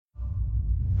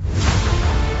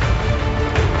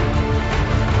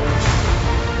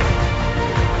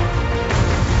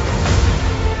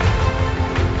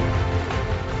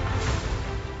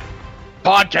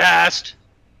podcast.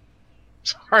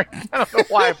 Sorry, I don't know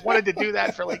why I've wanted to do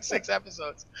that for like 6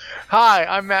 episodes. Hi,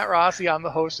 I'm Matt Rossi. I'm the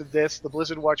host of the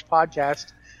Blizzard Watch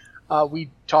podcast. We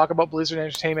talk about Blizzard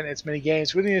Entertainment and its many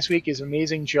games. With me this week is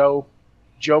amazing Joe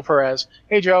Perez.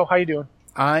 Hey, Joe, how you doing?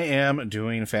 I am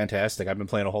doing fantastic. I've been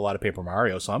playing a whole lot of Paper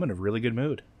Mario, so I'm in a really good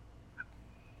mood.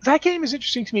 That game is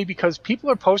interesting to me because people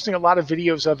are posting a lot of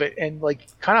videos of it and like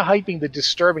kind of hyping the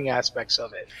disturbing aspects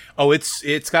of it. Oh,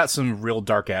 it's got some real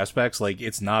dark aspects. Like,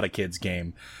 it's not a kid's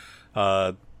game.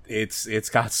 It's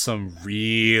got some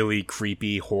really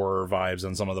creepy horror vibes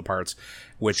on some of the parts,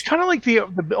 which it's kind of like the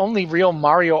only real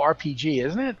Mario RPG,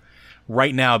 isn't it?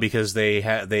 Right now, because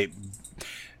Square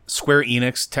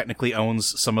Enix technically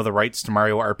owns some of the rights to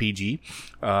Mario RPG,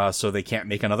 so they can't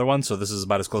make another one. So this is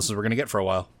about as close as we're gonna get for a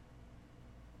while.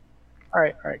 All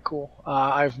right, cool.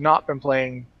 I've not been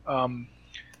playing Paper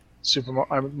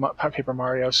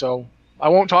Mario, so I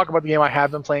won't talk about the game I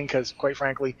have been playing because, quite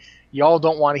frankly, y'all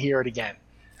don't want to hear it again.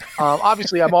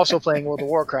 Obviously, I'm also playing World of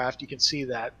Warcraft. You can see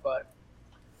that, but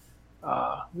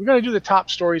we're going to do the top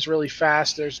stories really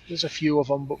fast. There's a few of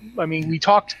them, but I mean, we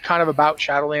talked kind of about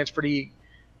Shadowlands pretty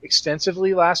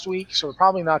extensively last week, so we're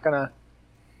probably not going to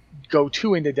go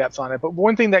too into depth on it. But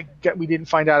one thing that we didn't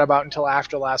find out about until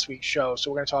after last week's show, so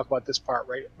we're going to talk about this part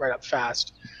right up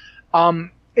fast.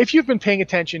 If you've been paying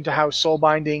attention to how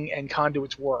soulbinding and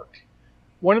conduits work,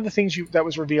 one of the things that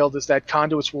was revealed is that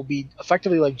conduits will be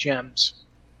effectively like gems.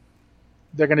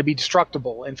 They're going to be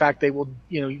destructible. In fact, they will,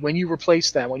 when you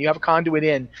replace them, when you have a conduit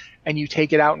in and you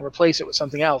take it out and replace it with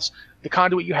something else, the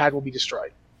conduit you had will be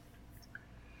destroyed.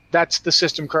 That's the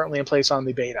system currently in place on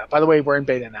the beta. By the way, we're in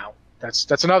beta now.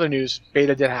 That's another news.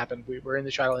 Beta did happen. We're in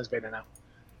the Shadowlands beta now.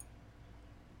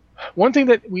 One thing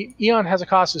that Eon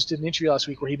Hazakastas did an interview last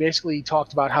week where he basically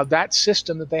talked about how that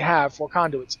system that they have for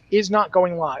conduits is not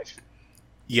going live.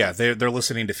 Yeah, they're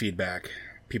listening to feedback.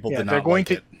 People did not like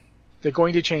it. They're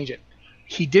going to change it.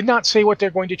 He did not say what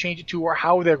they're going to change it to or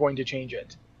how they're going to change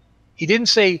it. He didn't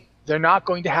say they're not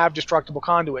going to have destructible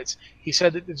conduits. He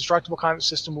said that the destructible conduit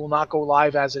system will not go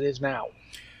live as it is now.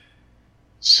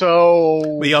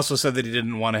 So he also said that he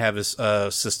didn't want to have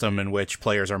a system in which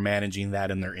players are managing that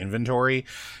in their inventory,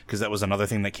 because that was another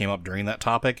thing that came up during that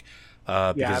topic.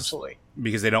 Absolutely.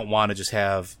 Because they don't want to just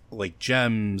have like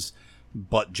gems,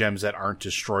 but gems that aren't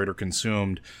destroyed or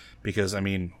consumed. Because I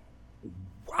mean,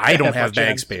 I don't have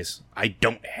bag space. I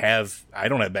don't have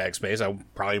bag space. I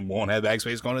probably won't have bag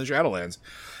space going to the Shadowlands.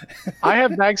 I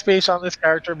have bag space on this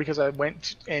character because I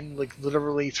went and like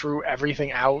literally threw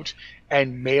everything out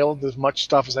and mailed as much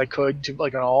stuff as I could to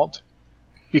like an alt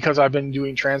because I've been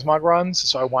doing transmog runs,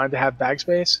 so I wanted to have bag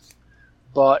space.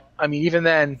 But I mean, even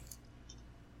then,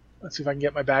 let's see if I can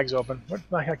get my bags open. What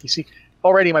the heck? You see,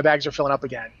 already my bags are filling up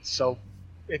again. So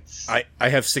it's I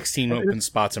have 16 open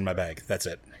spots in my bag. That's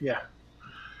it. Yeah.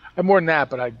 I'm more than that,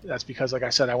 but that's because, like I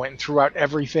said, I went and threw out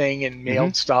everything and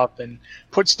mailed stuff and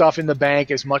put stuff in the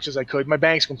bank as much as I could. My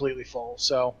bank's completely full,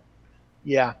 so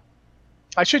yeah.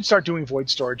 I should start doing void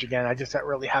storage again. I just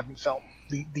really haven't felt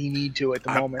the need to at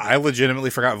the moment. I legitimately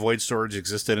forgot void storage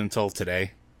existed until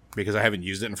today because I haven't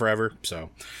used it in forever. So,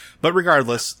 but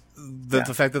regardless,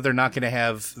 the fact that they're not going to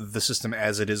have the system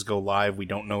as it is go live, we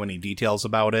don't know any details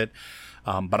about it.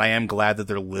 But I am glad that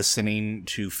they're listening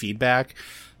to feedback.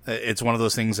 It's one of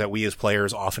those things that we as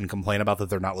players often complain about,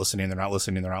 that they're not listening.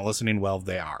 Well,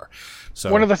 they are.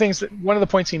 So one of the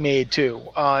points he made too,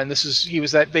 and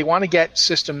was that they want to get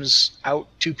systems out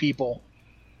to people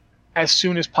as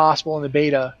soon as possible in the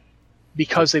beta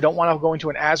because they don't want to go into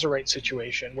an Azerite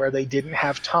situation where they didn't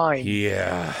have time.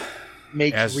 Yeah.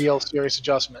 Make real serious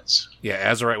adjustments.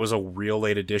 Yeah, Azerite was a real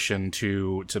late addition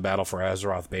to Battle for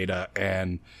Azeroth beta,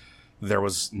 and there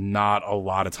was not a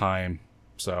lot of time.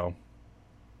 So.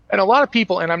 And a lot of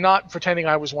people, and I'm not pretending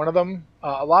I was one of them,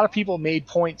 a lot of people made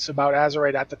points about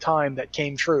Azerite at the time that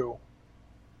came true.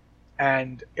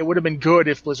 And it would have been good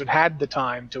if Blizzard had the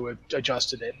time to have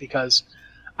adjusted it, because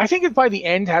I think that by the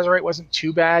end, Azerite wasn't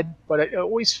too bad, but it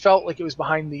always felt like it was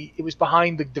behind the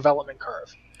development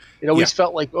curve. It always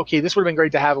felt like, okay, this would have been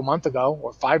great to have a month ago,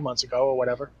 or 5 months ago, or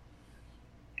whatever.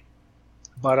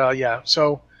 But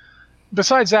so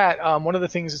besides that, one of the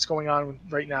things that's going on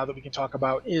right now that we can talk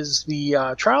about is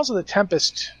the Trials of the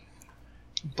Tempest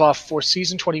buff for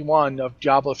Season 21 of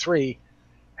Diablo 3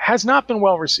 has not been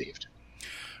well received.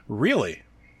 Really?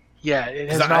 Yeah, it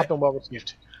has not been well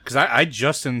received. Because I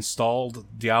just installed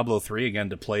Diablo 3 again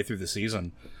to play through the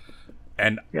season,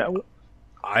 and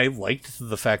I liked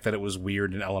the fact that it was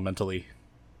weird and elementally.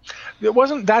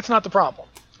 That's not the problem.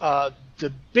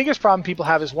 The biggest problem people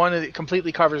have is one that it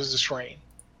completely covers the terrain.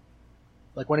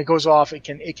 Like when it goes off, it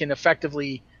can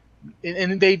effectively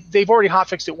and they've already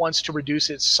hotfixed it once to reduce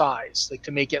its size, like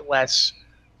to make it less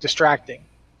distracting.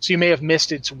 So you may have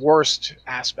missed its worst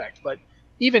aspect, but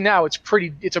even now it's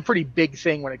a pretty big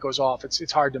thing when it goes off.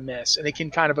 It's hard to miss, and it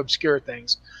can kind of obscure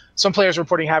things. Some players are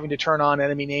reporting having to turn on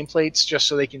enemy nameplates just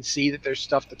so they can see that there's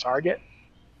stuff to target.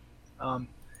 And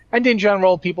in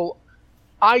general,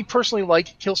 I personally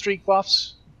like kill streak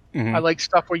buffs. Mm-hmm. I like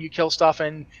stuff where you kill stuff,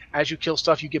 and as you kill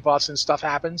stuff, you get buffs and stuff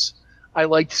happens. I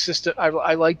liked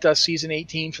season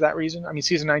 18 for that reason. I mean,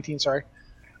 season 19, sorry.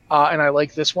 And I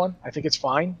like this one. I think it's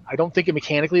fine. I don't think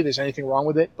mechanically there's anything wrong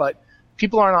with it, but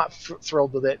people are not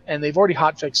thrilled with it, and they've already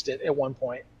hotfixed it at one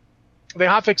point. They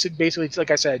hotfixed it basically,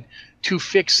 like I said, to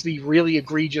fix the really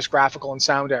egregious graphical and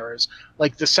sound errors.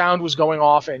 Like the sound was going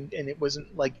off, and it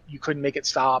wasn't like you couldn't make it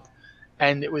stop,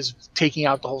 and it was taking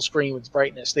out the whole screen with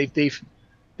brightness. They've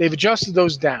adjusted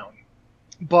those down,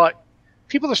 but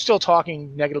people are still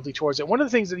talking negatively towards it. One of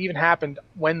the things that even happened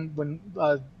when one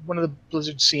of the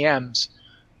Blizzard CMs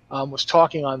was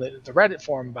talking on the Reddit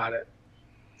forum about it,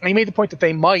 and he made the point that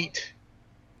they might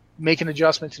make an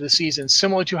adjustment to the season,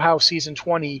 similar to how season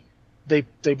 20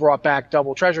 they brought back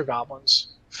double treasure goblins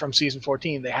from season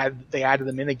 14. They added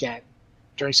them in again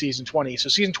during season 20. So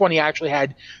season 20 actually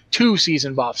had 2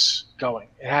 season buffs going.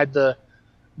 It had the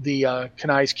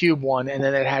Kanai's Cube one, and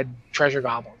then it had treasure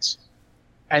goblins.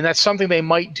 And that's something they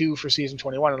might do for season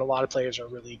 21, and a lot of players are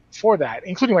really for that,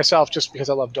 including myself, just because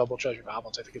I love double treasure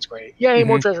goblins. I think it's great. Yay,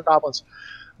 more treasure goblins.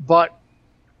 But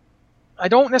I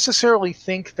don't necessarily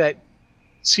think that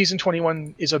season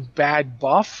 21 is a bad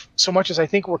buff, so much as I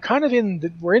think we're kind of in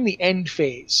the end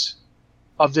phase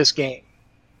of this game.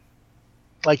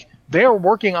 Like, they're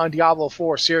working on Diablo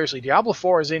 4 seriously. Diablo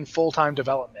 4 is in full-time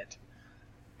development.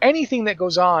 Anything that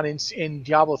goes on in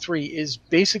Diablo 3 is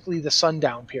basically the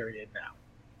sundown period now.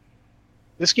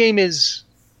 This game is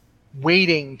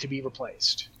waiting to be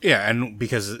replaced. Yeah, and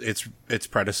because its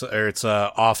predecessor, its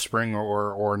offspring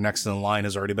or next in line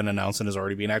has already been announced and is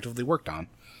already being actively worked on.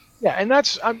 Yeah, and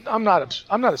I'm not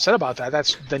upset about that.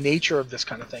 That's the nature of this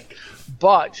kind of thing.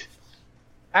 But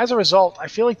as a result, I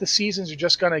feel like the seasons are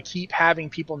just going to keep having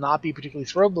people not be particularly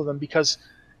thrilled with them, because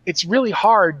it's really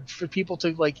hard for people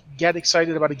to get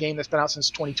excited about a game that's been out since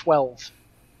 2012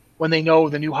 when they know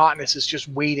the new hotness is just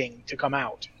waiting to come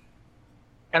out.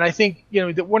 And I think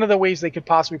that one of the ways they could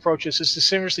possibly approach this is to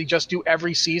seriously just do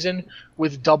every season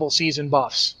with double season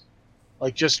buffs.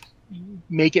 Like, just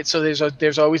make it so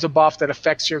there's always a buff that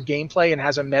affects your gameplay and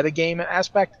has a metagame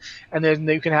aspect, and then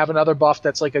you can have another buff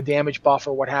that's like a damage buff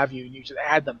or what have you, and you just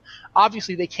add them.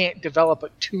 Obviously, they can't develop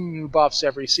 2 new buffs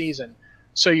every season,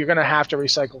 so you're going to have to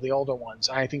recycle the older ones.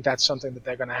 I think that's something that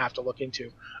they're going to have to look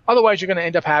into. Otherwise, you're going to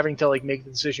end up having to make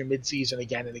the decision mid-season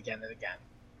again and again and again.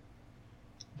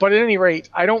 But at any rate,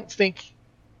 I don't think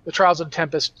the Trials of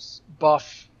Tempest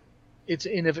buff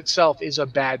in of itself is a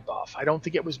bad buff. I don't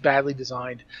think it was badly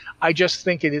designed. I just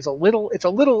think it's a little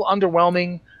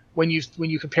underwhelming when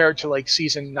you compare it to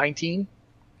season 19,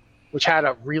 which had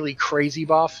a really crazy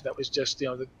buff that was just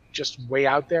just way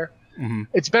out there. Mm-hmm.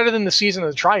 It's better than the Season of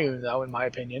the Triune, though, in my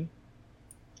opinion.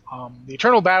 The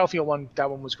Eternal Battlefield one, that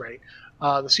one was great.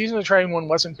 The Season of the Triune one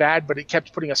wasn't bad, but it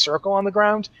kept putting a circle on the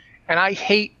ground, and I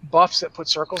hate buffs that put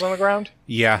circles on the ground.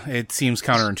 Yeah, it seems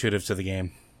counterintuitive to the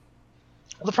game.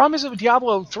 Well, the problem is with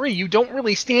Diablo 3, you don't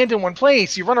really stand in one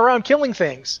place. You run around killing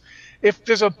things. If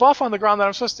there's a buff on the ground that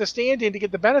I'm supposed to stand in to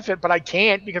get the benefit, but I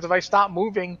can't because if I stop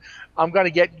moving, I'm going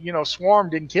to get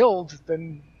swarmed and killed,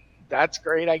 then that's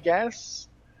great, I guess.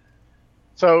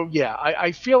 So, yeah,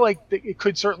 I feel like it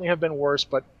could certainly have been worse,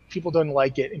 but people don't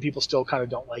like it, and people still kind of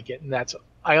don't like it, and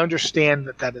I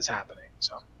understand that is happening.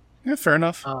 So, yeah, fair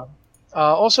enough.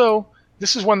 Also,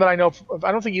 this is one that I know of.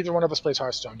 I don't think either one of us plays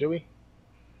Hearthstone, do we?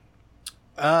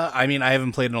 I mean, I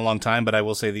haven't played in a long time, but I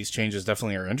will say these changes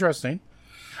definitely are interesting.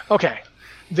 Okay.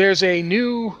 There's a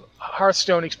new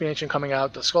Hearthstone expansion coming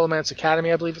out, the Skullman's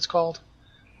Academy, I believe it's called.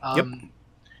 Yep.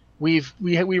 We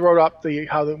wrote up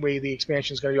how the way the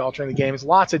expansion is going to be altering the game. It's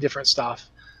lots of different stuff.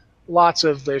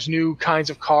 There's new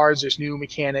kinds of cards, there's new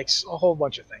mechanics, a whole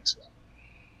bunch of things.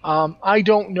 I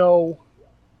don't know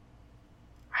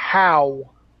how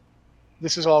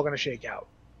this is all going to shake out.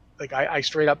 I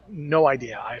straight up no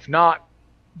idea. I have not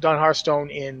done Hearthstone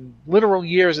in literal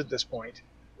years at this point,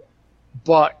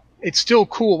 but it's still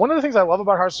cool. One of the things I love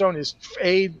about Hearthstone is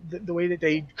the way that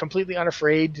they completely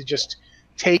unafraid to just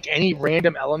take any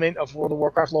random element of World of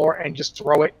Warcraft lore and just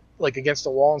throw it against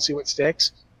the wall and see what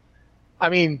sticks. I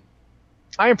mean,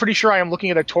 I am pretty sure I am looking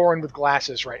at a Tauren with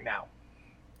glasses right now.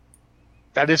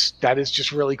 That is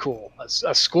just really cool. A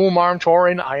Skullmarm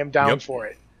Tauren, I am down for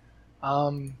it.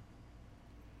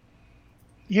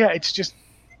 Yeah, it's just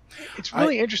It's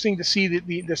really interesting to see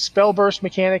the spell burst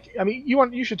mechanic. I mean,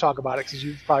 you should talk about it because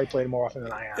you've probably played it more often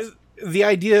than I have. The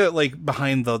idea, like,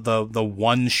 behind the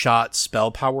one-shot spell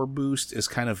power boost is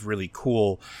kind of really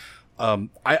cool.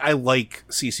 I like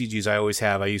CCGs. I always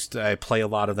have. I play a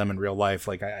lot of them in real life.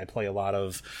 Like, I play a lot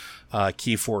of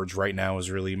Keyforge right now is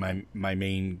really my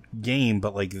main game.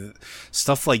 But, like,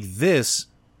 stuff like this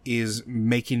is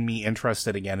making me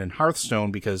interested again in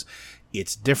Hearthstone because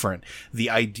it's different.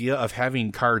 The idea of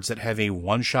having cards that have a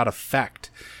one-shot effect,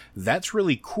 that's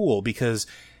really cool because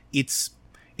it's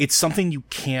something you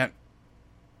can't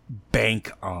bank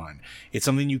on. It's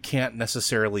something you can't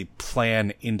necessarily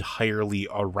plan entirely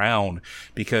around,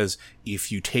 because if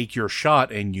you take your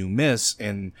shot and you miss,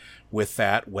 and with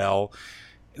that, well,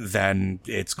 then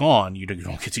it's gone. You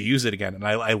don't get to use it again. And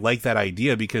I like that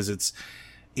idea because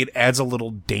it adds a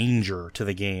little danger to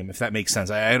the game, if that makes sense.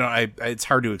 It's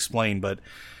hard to explain, but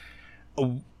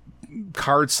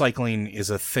card cycling is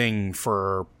a thing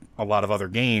for a lot of other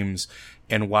games,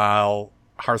 and while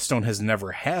Hearthstone has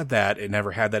never had that, it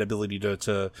never had that ability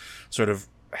to sort of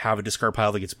have a discard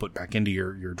pile that gets put back into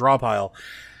your draw pile.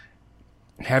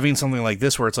 Having something like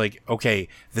this where it's like, okay,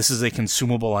 this is a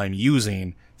consumable I'm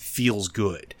using, feels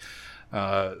good.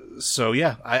 So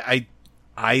yeah,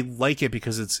 I like it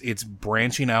because it's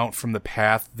branching out from the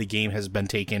path the game has been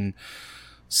taken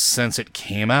since it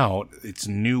came out. It's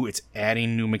new. It's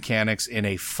adding new mechanics in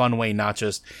a fun way, not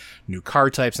just new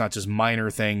card types, not just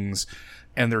minor things,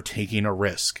 and they're taking a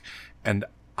risk. And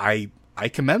I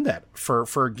commend that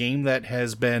for a game that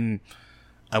has been,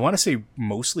 I want to say,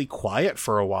 mostly quiet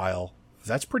for a while.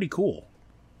 That's pretty cool.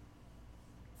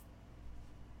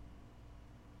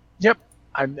 Yep.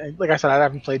 Like I said, I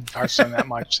haven't played Hearthstone that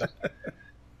much. So.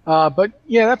 But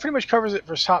yeah, that pretty much covers it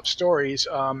for top stories.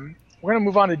 We're going to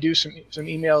move on to do some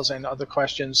emails and other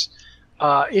questions.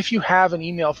 If you have an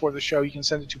email for the show, you can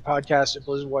send it to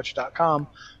podcast@blizzardwatch.com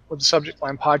with the subject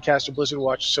line podcast or Blizzard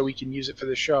Watch so we can use it for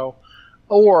the show.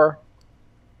 Or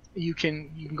you can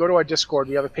go to our Discord.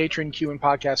 We have a Patreon Q and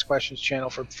podcast questions channel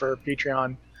for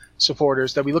Patreon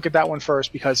supporters that we look at that one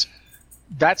first, because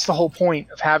that's the whole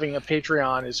point of having a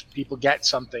Patreon, is people get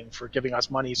something for giving us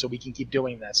money so we can keep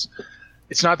doing this.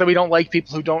 It's not that we don't like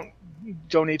people who don't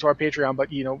donate to our Patreon, but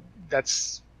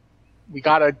we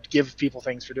gotta give people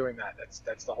things for doing that.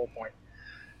 That's the whole point.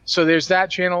 So there's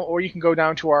that channel, or you can go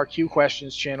down to our Q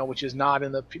questions channel, which is not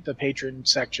in the patron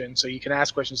section, so you can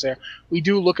ask questions there. We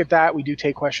do look at that. We do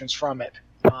take questions from it.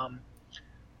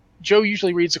 Joe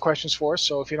usually reads the questions for us,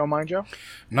 so if you don't mind, Joe.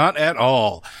 Not at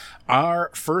all. Our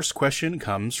first question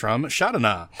comes from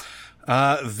Shadana.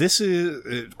 This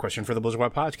is a question for the Blizzard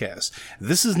Watch podcast.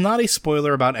 This is not a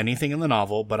spoiler about anything in the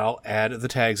novel, but I'll add the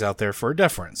tags out there for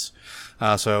deference.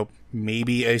 So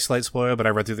maybe a slight spoiler, but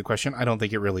I read through the question. I don't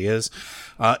think it really is.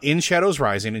 In Shadows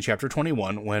Rising, in Chapter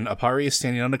 21, when Apari is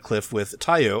standing on a cliff with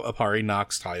Tayo, Apari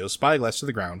knocks Tayo's spyglass to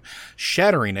the ground,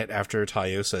 shattering it after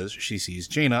Tayo says she sees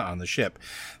Jaina on the ship.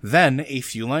 Then, a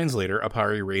few lines later,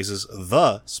 Apari raises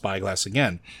the spyglass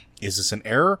again. Is this an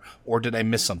error, or did I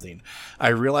miss something? I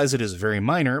realize it is very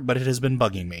minor, but it has been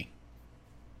bugging me.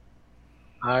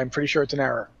 I'm pretty sure it's an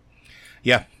error.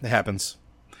 Yeah, it happens.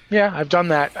 Yeah, I've done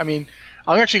that. I mean,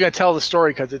 I'm actually going to tell the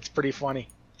story because it's pretty funny.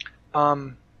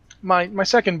 My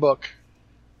second book,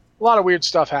 a lot of weird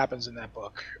stuff happens in that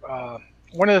book.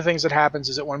 One of the things that happens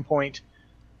is at one point,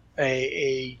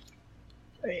 a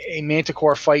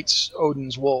manticore fights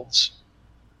Odin's wolves.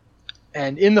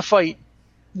 And in the fight,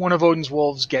 one of Odin's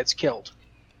wolves gets killed.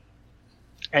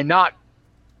 And not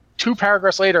 2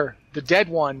 paragraphs later, the dead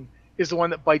one is the one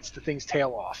that bites the thing's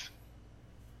tail off.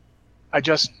 I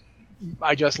just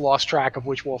lost track of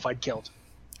which wolf I'd killed.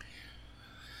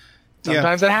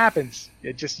 Sometimes that happens.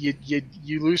 It just you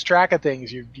lose track of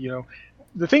things. You know.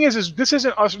 The thing is this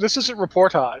isn't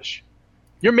reportage.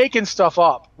 You're making stuff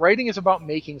up. Writing is about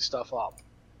making stuff up.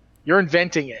 You're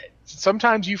inventing it.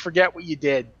 Sometimes you forget what you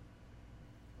did.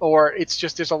 Or it's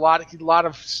just there's a lot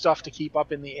of stuff to keep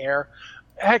up in the air.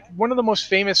 Heck, one of the most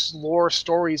famous lore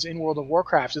stories in World of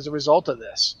Warcraft is a result of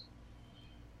this.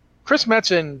 Chris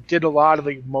Metzen did a lot of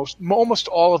almost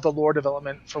all of the lore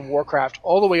development from Warcraft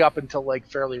all the way up until like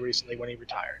fairly recently when he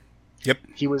retired. Yep.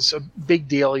 He was a big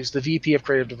deal. He's the VP of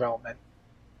Creative Development.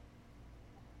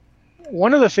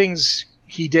 One of the things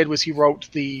he did was he wrote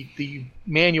the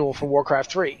manual for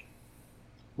Warcraft 3,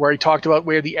 where he talked about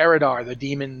where the Eridar, the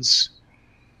demons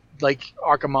like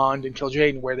Archimonde and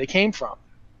Kil'jaeden, where they came from.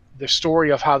 The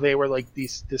story of how they were like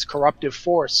this corruptive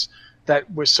force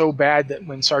that was so bad that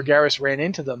when Sargeras ran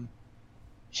into them,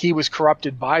 he was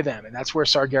corrupted by them. And that's where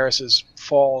Sargeras'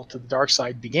 fall to the dark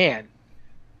side began,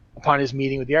 upon his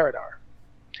meeting with the Eridar.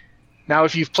 Now,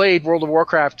 if you've played World of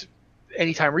Warcraft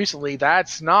anytime recently,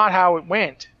 that's not how it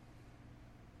went.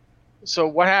 So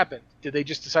what happened? Did they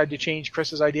just decide to change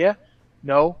Chris's idea?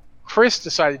 No. Chris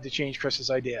decided to change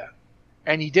Chris's idea.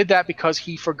 And he did that because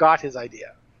he forgot his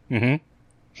idea. Mm-hmm.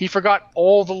 He forgot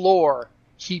all the lore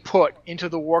he put into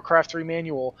the Warcraft 3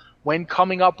 manual when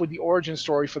coming up with the origin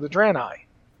story for the Draenei.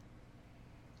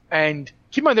 And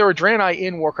keep in mind, there were Draenei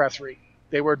in Warcraft 3.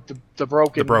 They were the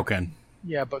broken. The broken.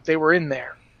 Yeah, but they were in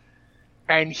there.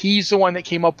 And he's the one that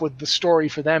came up with the story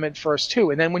for them at first,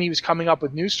 too. And then when he was coming up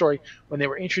with new story, when they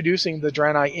were introducing the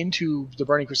Draenei into the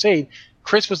Burning Crusade,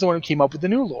 Chris was the one who came up with the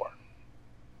new lore.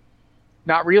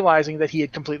 Not realizing that he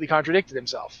had completely contradicted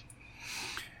himself.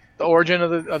 The origin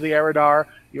of the Eridar,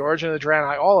 the origin of the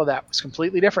Draenei, all of that was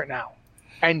completely different now.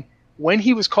 And when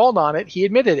he was called on it, he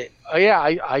admitted it. Oh, yeah,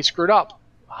 I screwed up.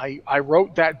 I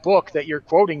wrote that book that you're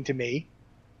quoting to me.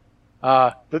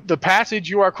 The passage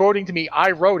you are quoting to me,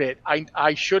 I wrote it.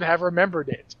 I should have remembered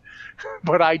it,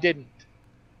 but I didn't.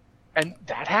 And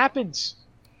that happens.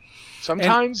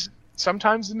 Sometimes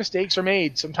the mistakes are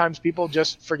made. Sometimes people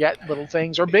just forget little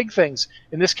things or big things.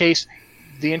 In this case,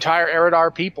 the entire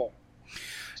Eridar people.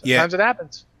 Sometimes it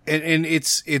happens. And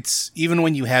it's even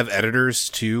when you have editors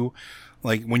too,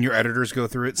 like when your editors go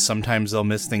through it, sometimes they'll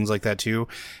miss things like that too.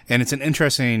 And it's an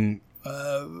interesting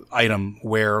item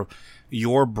where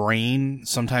your brain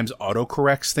sometimes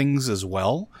autocorrects things as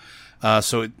well.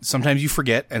 So sometimes you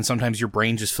forget, and sometimes your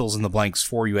brain just fills in the blanks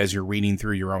for you as you're reading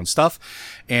through your own stuff.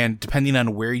 And depending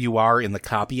on where you are in the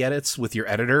copy edits with your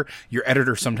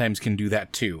editor sometimes can do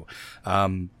that too.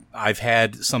 I've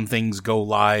had some things go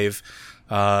live,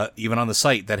 even on the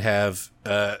site that have,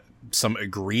 some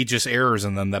egregious errors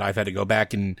in them that I've had to go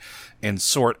back and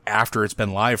sort after it's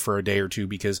been live for a day or two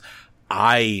because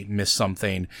I missed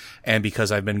something, and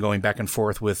because I've been going back and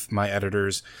forth with my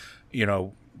editors,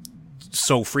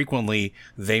 so frequently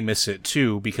they miss it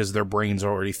too because their brains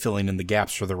are already filling in the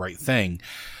gaps for the right thing.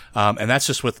 And that's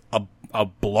just with a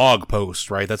blog post,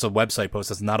 right? That's a website post.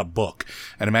 That's not a book.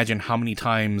 And imagine how many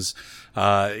times,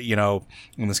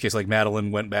 in this case, like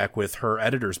Madeline went back with her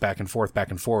editors back and forth,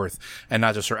 and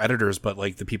not just her editors, but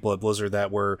like the people at Blizzard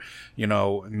that were,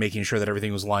 making sure that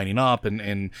everything was lining up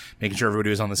and making sure everybody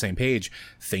was on the same page.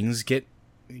 Things get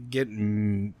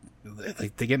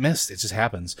like they get missed. It just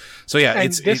happens. So yeah,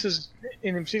 and this is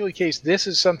in a particular case. This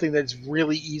is something that's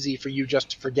really easy for you just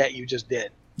to forget you just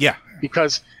did. Yeah,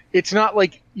 because it's not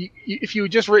like if you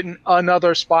had just written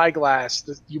another spyglass,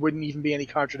 you wouldn't even be any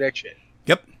contradiction.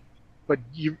 Yep. But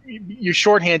you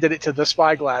shorthanded it to the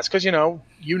spyglass because you know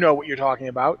what you're talking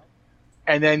about,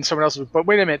 and then someone else would. But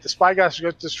wait a minute, the spyglass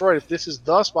got destroyed. If this is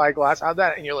the spyglass, how'd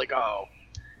that? And you're like, oh.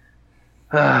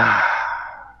 But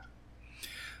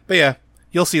yeah,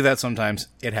 you'll see that sometimes.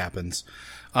 It happens.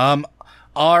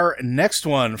 Our next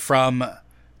one from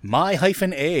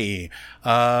My-A,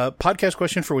 podcast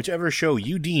question for whichever show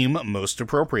you deem most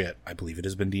appropriate. I believe it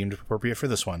has been deemed appropriate for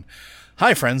this one.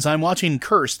 Hi friends, I'm watching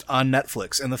Cursed on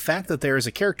Netflix, and the fact that there is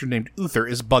a character named Uther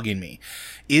is bugging me.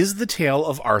 Is the tale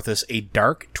of Arthas a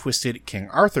dark, twisted King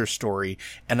Arthur story,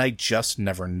 and I just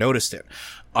never noticed it?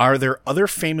 Are there other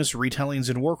famous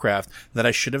retellings in Warcraft that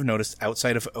I should have noticed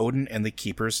outside of Odin and the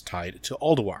Keepers tied to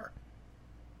Ulduar?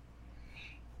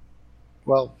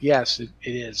 Well, yes, it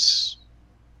is.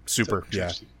 Super,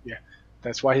 yeah.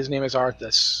 That's why his name is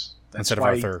Arthas. Instead of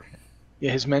Arthur.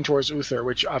 Yeah, his mentor is Uther,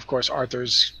 which, of course,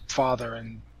 Arthur's father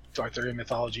in Arthurian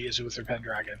mythology is Uther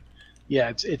Pendragon.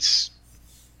 Yeah, it's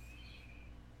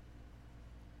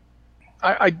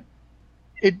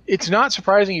not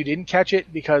surprising you didn't catch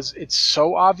it because it's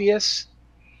so obvious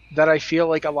that I feel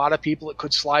like a lot of people it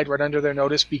could slide right under their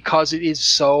notice because it is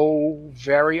so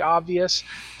very obvious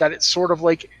that it's sort of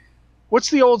like,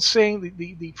 what's the old saying?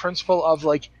 The principle of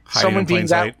like someone being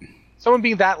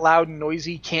that loud and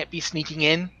noisy can't be sneaking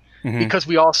in because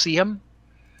we all see him.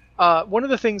 One of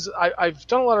the things I've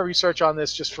done a lot of research on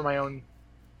this just for my own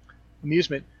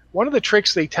amusement. One of the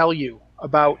tricks they tell you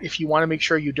about if you want to make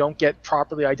sure you don't get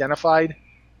properly identified,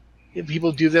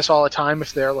 people do this all the time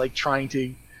if they're like trying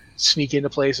to sneak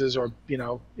into places or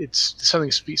it's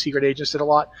something secret agents did a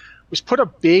lot, was put a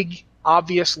big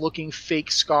obvious looking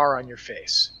fake scar on your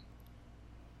face.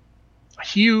 A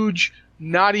huge,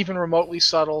 not even remotely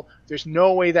subtle, there's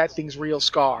no way that thing's real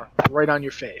scar right on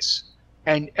your face.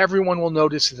 And everyone will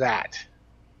notice that.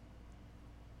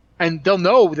 And they'll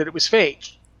know that it was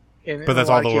fake. But that's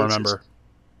all they'll remember.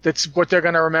 That's what they're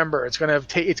going to remember. It's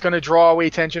going to draw away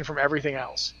attention from everything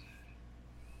else.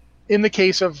 In the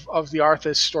case of the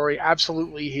Arthas story,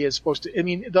 absolutely he is supposed to. I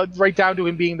mean, right down to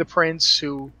him being the prince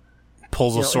who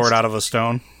pulls a sword out of a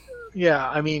stone. Yeah,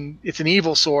 I mean, it's an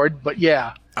evil sword, but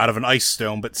yeah. Out of an ice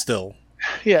stone, but still.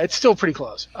 Yeah, it's still pretty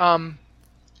close.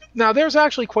 Now, there's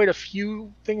actually quite a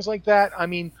few things like that. I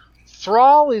mean,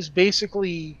 Thrall is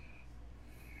basically,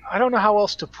 I don't know how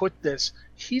else to put this.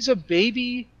 He's a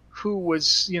baby who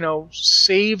was,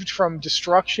 saved from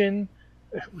destruction.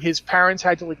 His parents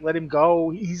had to let him go.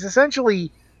 He's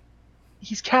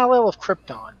Kal-El of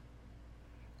Krypton.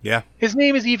 Yeah. His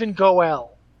name is even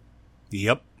Goel.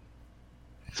 Yep.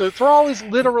 So Thrall is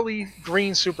literally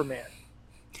Green Superman.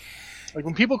 Like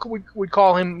when people would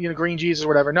call him, Green Jesus or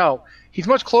whatever. No, he's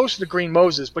much closer to Green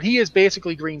Moses, but he is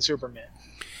basically Green Superman.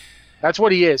 That's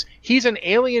what he is. He's an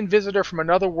alien visitor from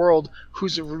another world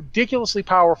who's ridiculously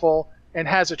powerful and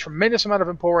has a tremendous amount of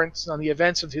importance on the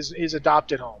events of his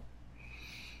adopted home.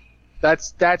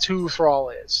 That's who Thrall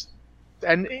is,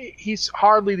 and he's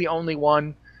hardly the only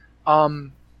one.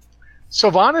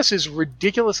 Sylvanas is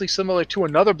ridiculously similar to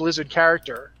another Blizzard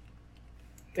character,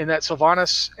 in that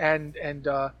Sylvanas and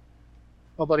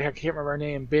oh buddy, I can't remember her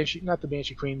name. Banshee, not the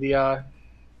Banshee Queen, the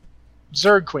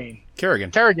Zerg Queen.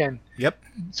 Kerrigan. Yep.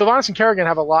 Sylvanas and Kerrigan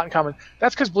have a lot in common.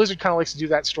 That's because Blizzard kind of likes to do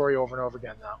that story over and over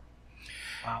again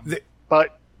now.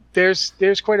 But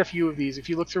there's quite a few of these. If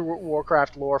you look through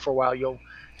Warcraft lore for a while,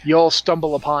 you'll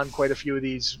stumble upon quite a few of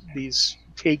these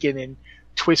taken and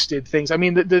twisted things. I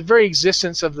mean, the very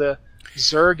existence of the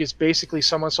Zerg is basically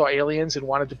someone saw aliens and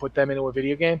wanted to put them into a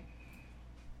video game.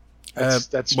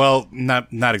 That's well, not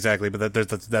exactly, but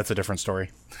that's a different story.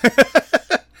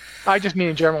 I just mean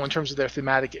in general in terms of their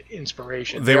thematic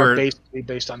inspiration. They were basically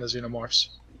based on the Xenomorphs.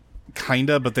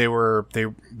 Kinda, but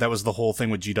that was the whole thing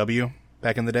with GW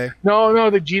back in the day. No,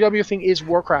 the GW thing is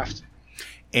Warcraft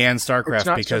and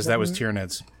StarCraft because that was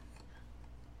Tyranids.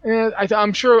 And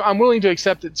I'm willing to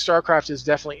accept that StarCraft is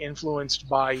definitely influenced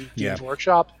by Games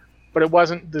Workshop, but it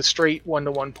wasn't the straight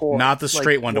one-to-one port. Not the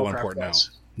straight one-to-one port,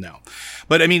 no.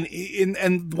 But I mean,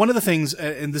 and one of the things,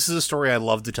 and this is a story I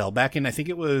love to tell, back in, I think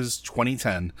it was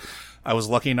 2010, I was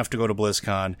lucky enough to go to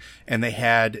BlizzCon, and they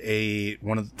had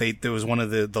there was one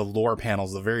of the lore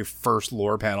panels, the very first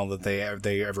lore panel that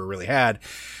they ever really had.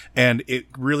 And it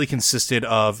really consisted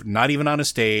of not even on a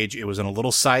stage. It was in a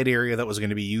little side area that was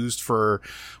going to be used for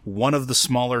one of the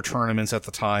smaller tournaments at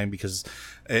the time, because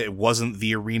it wasn't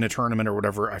the arena tournament or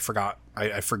whatever. I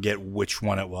forget which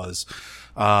one it was.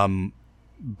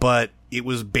 But it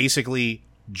was basically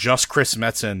just Chris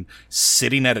Metzen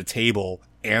sitting at a table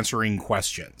answering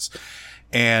questions.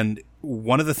 And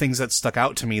one of the things that stuck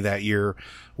out to me that year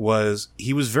was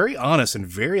he was very honest and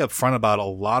very upfront about a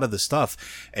lot of the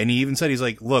stuff. And he even said, he's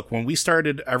like, look, when we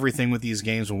started everything with these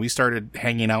games, when we started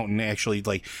hanging out and actually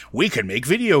we could make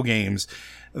video games,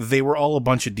 they were all a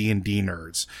bunch of D&D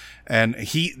nerds. And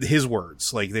his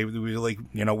words, we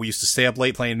used to stay up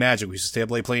late playing Magic. We used to stay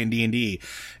up late playing D&D.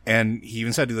 And he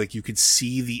even said, you could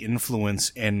see the influence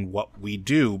in what we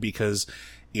do because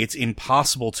it's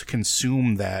impossible to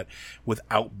consume that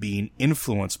without being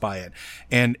influenced by it.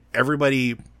 And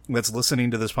everybody that's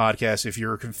listening to this podcast, if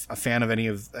you're a fan of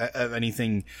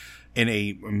anything in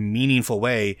a meaningful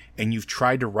way and you've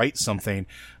tried to write something,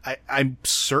 I'm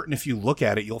certain if you look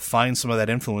at it, you'll find some of that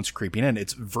influence creeping in.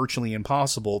 It's virtually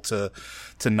impossible to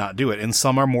not do it. And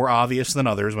some are more obvious than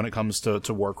others when it comes to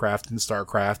Warcraft and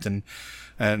StarCraft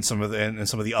and some of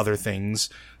the other things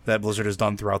that Blizzard has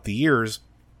done throughout the years.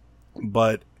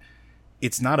 But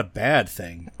it's not a bad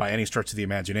thing by any stretch of the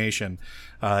imagination.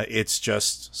 It's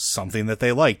just something that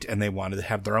they liked and they wanted to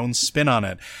have their own spin on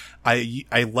it.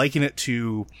 I liken it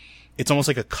to, it's almost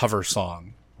like a cover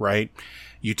song, right?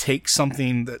 You take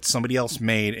something that somebody else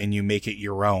made and you make it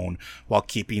your own while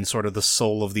keeping sort of the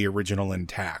soul of the original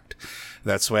intact.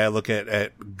 That's the way I look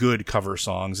at good cover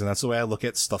songs. And that's the way I look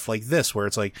at stuff like this, where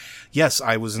it's like, yes,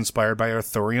 I was inspired by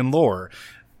Arthurian lore.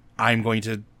 I'm going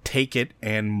to take it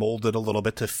and mold it a little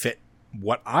bit to fit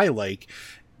what I like,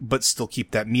 but still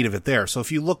keep that meat of it there. So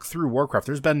if you look through Warcraft,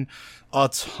 there's been a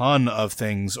ton of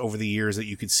things over the years that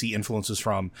you could see influences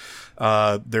from.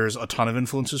 There's a ton of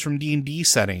influences from D&D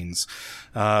settings.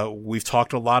 We've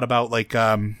talked a lot about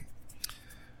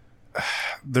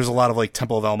there's a lot of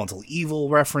Temple of Elemental Evil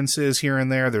references here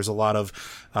and there. There's a lot of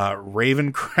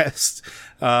Ravencrest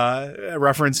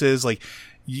references.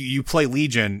 You play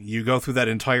Legion, you go through that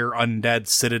entire undead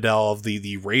citadel of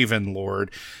the Raven Lord.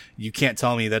 You can't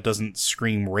tell me that doesn't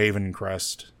scream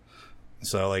Ravencrest.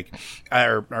 So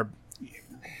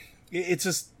it's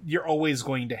just, you're always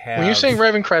going to have. When you're saying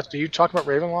Ravencrest, are you talking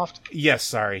about Ravenloft? Yes,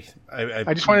 sorry.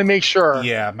 I just wanted to make sure.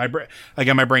 Yeah, my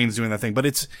brain's doing that thing,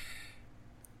 but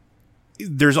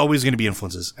there's always going to be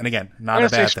influences, and again, not a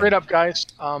bad thing. I'm going to say straight up, guys.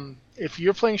 If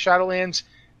you're playing Shadowlands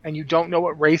and you don't know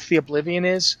what Wraith the Oblivion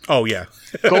is, oh yeah,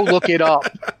 go look it up.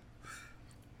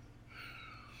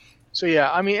 So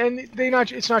yeah, I mean, and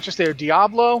it's not just there.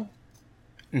 Diablo.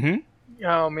 Mm-hmm.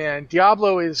 Oh man,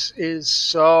 Diablo is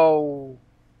so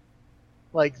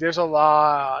like there's a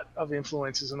lot of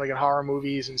influences in like in horror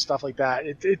movies and stuff like that.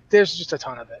 There's just a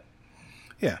ton of it.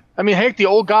 Yeah. I mean, heck, the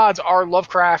old gods are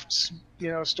Lovecraft's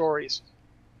stories.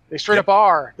 They straight up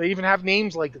are. They even have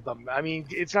names like them. I mean,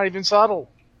 it's not even subtle.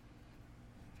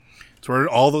 It's where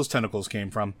all those tentacles came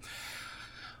from.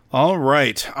 All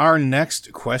right, our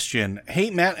next question. Hey,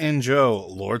 Matt and Joe,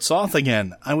 Lord Soth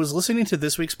again. I was listening to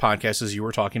this week's podcast as you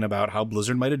were talking about how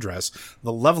Blizzard might address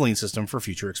the leveling system for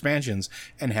future expansions,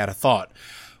 and had a thought.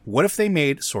 What if they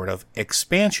made sort of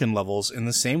expansion levels in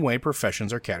the same way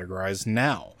professions are categorized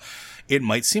now? It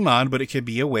might seem odd, but it could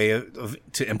be a way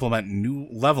to implement new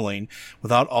leveling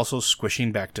without also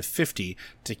squishing back to 50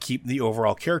 to keep the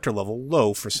overall character level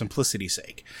low for simplicity's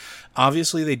sake.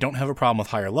 Obviously, they don't have a problem with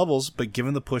higher levels, but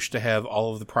given the push to have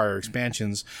all of the prior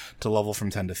expansions to level from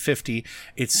 10 to 50,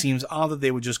 it seems odd that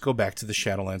they would just go back to the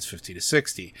Shadowlands 50 to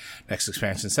 60, next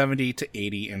expansion 70 to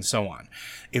 80, and so on.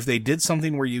 If they did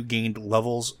something where you gained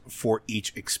levels for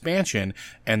each expansion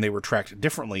and they were tracked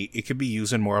differently, it could be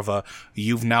used in more of a,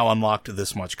 you've now unlocked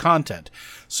this much content.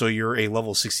 So you're a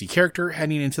level 60 character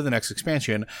heading into the next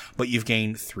expansion, but you've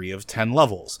gained 3 of 10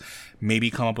 levels. Maybe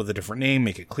come up with a different name,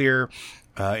 make it clear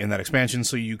in that expansion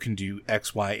so you can do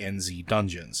X, Y, and Z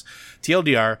dungeons.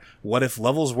 TLDR, what if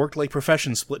levels worked like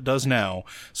Profession Split does now,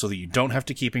 so that you don't have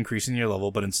to keep increasing your level,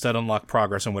 but instead unlock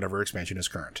progress on whatever expansion is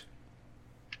current?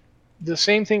 The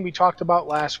same thing we talked about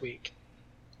last week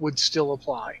would still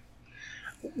apply.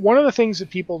 One of the things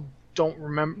that people don't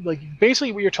remember, like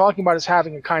basically what you're talking about is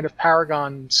having a kind of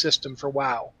Paragon system for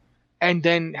WoW, and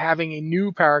then having a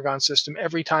new Paragon system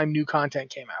every time new content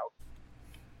came out.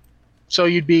 So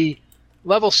you'd be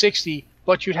level 60,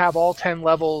 but you'd have all 10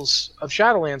 levels of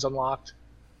Shadowlands unlocked.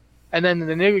 And then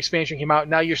the new expansion came out,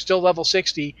 now you're still level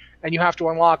 60, and you have to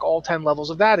unlock all 10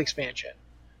 levels of that expansion.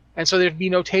 And so there'd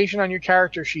be notation on your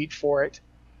character sheet for it.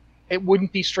 It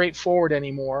wouldn't be straightforward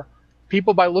anymore.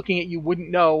 People, by looking at you,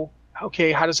 wouldn't know,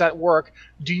 okay, how does that work?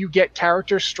 Do you get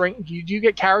character strength? Do you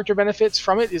get character benefits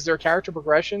from it? Is there character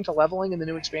progression to leveling in the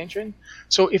new expansion?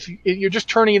 So if you're just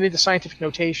turning it into scientific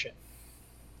notation.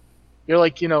 You're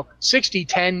like, 60,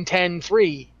 10, 10,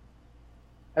 3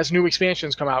 as new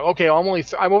expansions come out. Okay,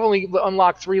 I've only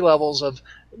unlocked 3 levels of,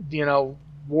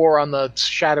 War on the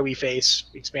Shadowy Face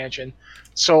expansion.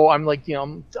 So I'm like,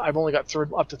 I've only got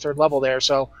up to 3rd level there.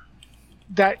 So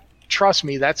that, trust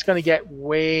me, that's going to get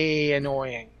way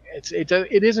annoying.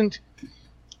 It isn't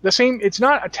the same. It's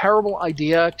not a terrible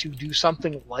idea to do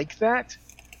something like that,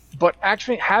 but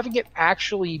actually having it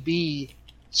actually be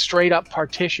straight up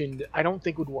partitioned, I don't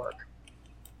think would work.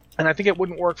 And I think it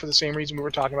wouldn't work for the same reason we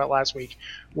were talking about last week,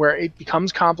 where it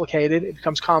becomes complicated, it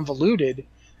becomes convoluted,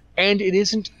 and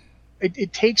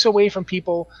it takes away from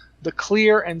people the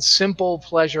clear and simple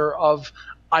pleasure of,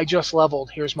 I just leveled,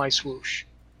 here's my swoosh.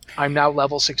 I'm now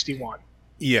level 61.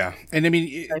 Yeah, and I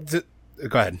mean,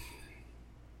 go ahead.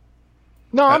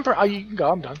 No, you can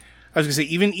go, I'm done. I was going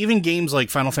to say, even games like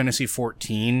Final Fantasy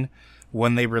XIV,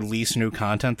 when they release new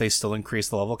content, they still increase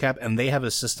the level cap, and they have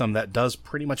a system that does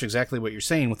pretty much exactly what you're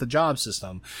saying with the job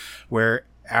system, where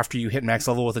after you hit max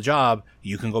level with a job,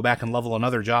 you can go back and level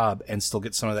another job and still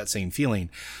get some of that same feeling.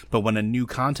 But when a new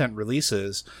content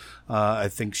releases, I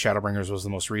think Shadowbringers was the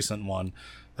most recent one.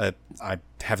 I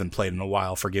haven't played in a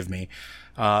while, forgive me.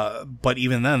 But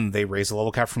even then, they raise the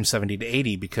level cap from 70 to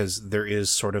 80 because there is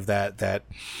sort of that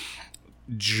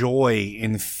joy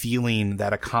in feeling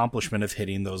that accomplishment of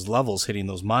hitting those levels, hitting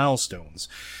those milestones.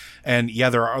 And yeah,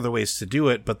 there are other ways to do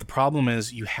it, but the problem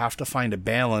is you have to find a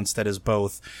balance that is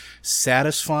both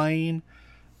satisfying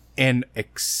and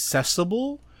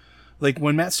accessible. Like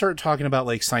when Matt started talking about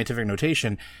like scientific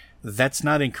notation, that's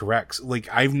not incorrect. Like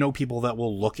I know people that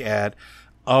will look at,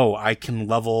 oh, I can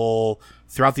level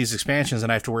throughout these expansions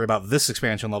and I have to worry about this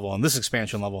expansion level and this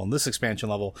expansion level and this expansion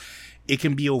level. It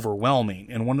can be overwhelming.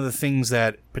 And one of the things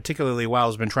that particularly WoW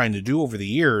has been trying to do over the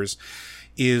years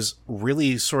is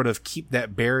really sort of keep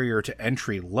that barrier to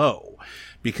entry low,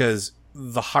 because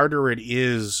the harder it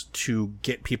is to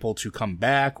get people to come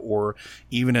back or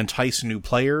even entice new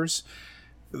players,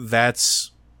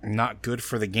 that's not good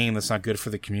for the game. That's not good for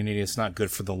the community. It's not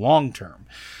good for the long term.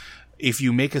 If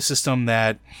you make a system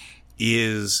that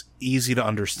is easy to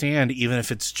understand, even if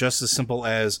it's just as simple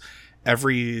as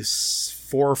every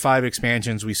 4 or 5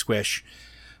 expansions we squish,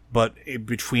 but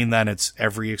between then it's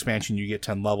every expansion you get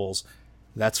 10 levels,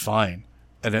 that's fine.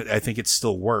 And I think it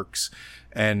still works.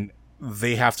 And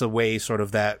they have to weigh sort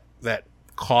of that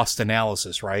cost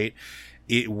analysis, right?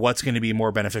 What's going to be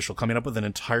more beneficial? Coming up with an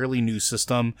entirely new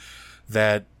system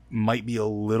that might be a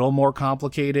little more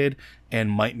complicated and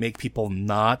might make people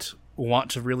not want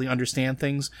to really understand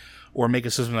things, or make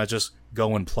a system that just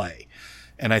go and play.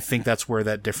 And I think that's where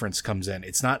that difference comes in.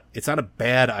 It's not a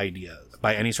bad idea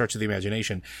by any stretch of the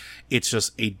imagination. It's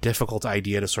just a difficult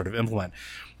idea to sort of implement.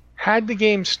 Had the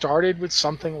game started with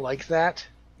something like that,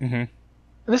 Mm-hmm. and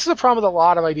this is a problem with a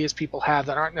lot of ideas people have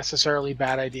that aren't necessarily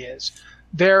bad ideas.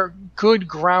 They're good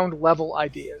ground level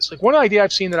ideas. Like one idea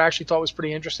I've seen that I actually thought was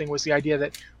pretty interesting was the idea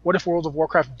that what if World of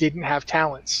Warcraft didn't have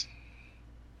talents?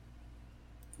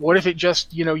 What if it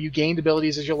just, you gained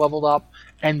abilities as you leveled up,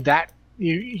 and that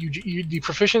the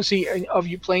proficiency of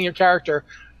you playing your character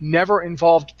never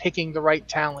involved picking the right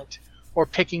talent or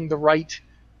picking the right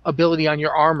ability on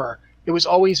your armor. It was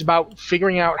always about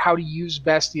figuring out how to use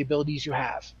best the abilities you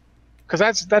have. Because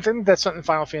that's something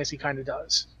Final Fantasy kind of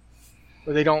does,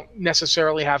 where they don't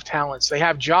necessarily have talents. They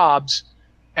have jobs,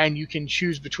 and you can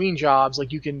choose between jobs.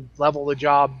 Like you can level the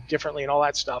job differently and all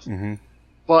that stuff. Mm-hmm.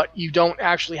 But you don't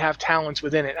actually have talents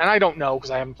within it. And I don't know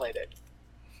because I haven't played it.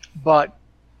 But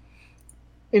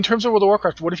in terms of World of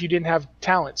Warcraft, what if you didn't have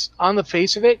talents? On the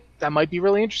face of it, that might be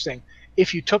really interesting.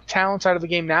 If you took talents out of the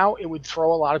game now, it would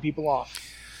throw a lot of people off.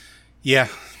 Yeah.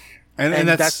 And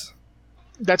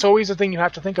that's always the thing you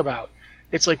have to think about.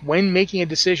 It's like when making a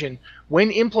decision,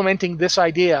 when implementing this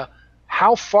idea,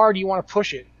 how far do you want to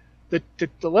push it?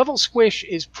 The level squish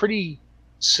is pretty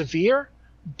severe,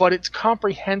 but it's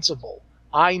comprehensible.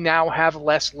 I now have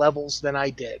less levels than I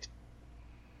did.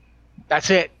 That's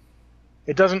it.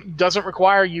 It doesn't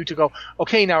require you to go,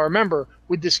 okay, now remember,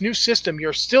 with this new system,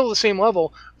 you're still the same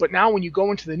level, but now when you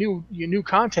go into your new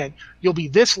content, you'll be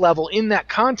this level in that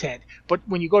content. But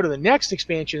when you go to the next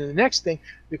expansion and the next thing,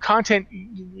 the content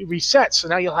resets, so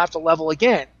now you'll have to level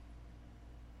again.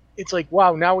 It's like,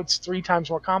 wow, now it's 3 times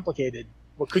more complicated.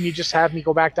 Well, couldn't you just have me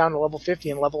go back down to level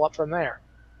 50 and level up from there?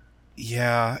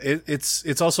 Yeah,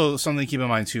 it's also something to keep in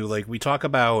mind too. Like we talk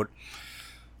about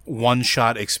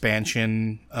one-shot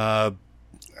expansion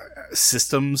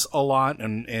systems a lot,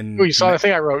 and you saw the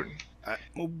thing I wrote.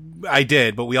 I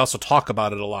did, but we also talk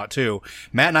about it a lot too.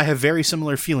 Matt and I have very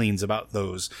similar feelings about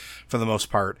those for the most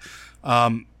part.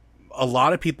 A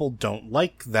lot of people don't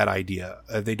like that idea.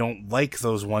 They don't like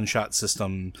those one-shot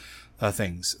system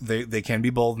things. They can be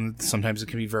bold, and sometimes it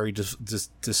can be very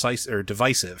decisive or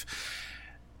divisive.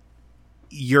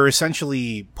 You're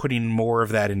essentially putting more of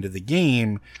that into the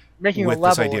game, making with a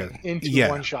level this idea. Into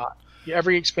one shot.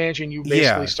 Every expansion, you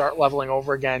basically start leveling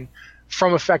over again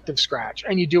from effective scratch,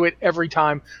 and you do it every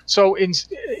time. So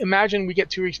imagine we get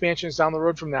 2 expansions down the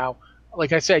road from now.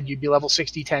 Like I said, you'd be level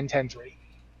 60, 10, 10, 3.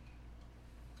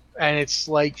 And it's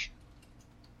like,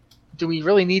 do we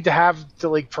really need to have to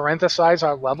parenthesize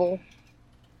our level?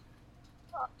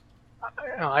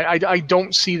 I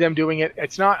don't see them doing it.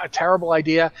 It's not a terrible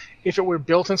idea. If it were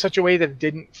built in such a way that it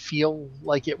didn't feel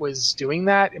like it was doing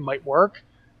that, it might work.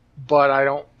 But I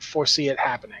don't foresee it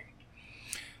happening.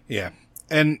 Yeah.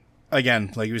 And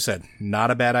again, like you said,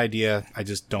 not a bad idea. I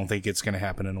just don't think it's going to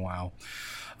happen in WoW.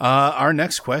 Our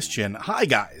next question. Hi,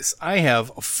 guys. I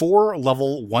have 4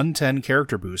 level 110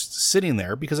 character boosts sitting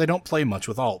there because I don't play much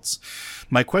with alts.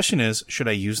 My question is, should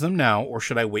I use them now or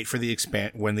should I wait for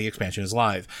when the expansion is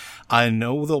live? I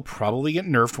know they'll probably get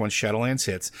nerfed once Shadowlands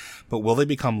hits, but will they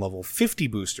become level 50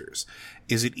 boosters?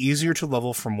 Is it easier to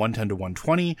level from 110 to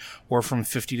 120 or from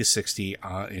 50 to 60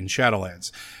 in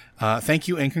Shadowlands? Thank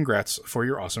you and congrats for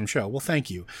your awesome show. Well, thank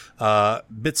you.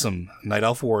 Bitsum, Night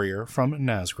Elf Warrior from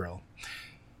Nazgrill.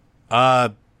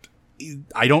 I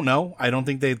don't know. I don't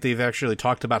think they've actually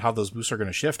talked about how those boosts are going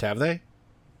to shift, have they?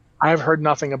 I have heard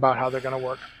nothing about how they're going to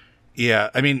work. Yeah,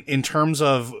 I mean, in terms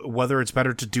of whether it's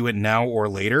better to do it now or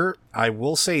later, I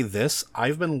will say this.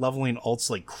 I've been leveling alts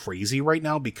like crazy right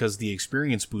now because the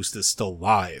experience boost is still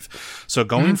live. So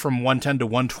going from 110 to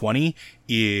 120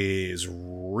 is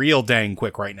real dang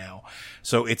quick right now.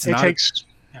 So it takes...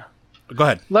 Yeah. Go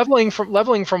ahead. Leveling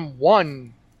from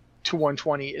 1 to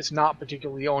 120 is not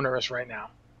particularly onerous right now.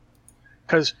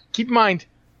 Because keep in mind,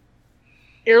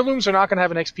 heirlooms are not going to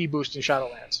have an XP boost in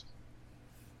Shadowlands.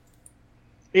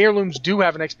 Heirlooms do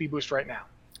have an XP boost right now.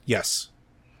 Yes.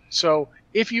 So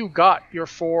if you got your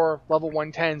 4 level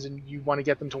 110s and you want to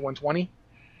get them to 120,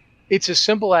 it's as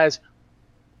simple as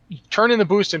turn in the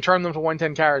boost and turn them to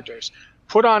 110 characters.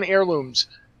 Put on heirlooms.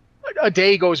 A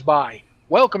day goes by.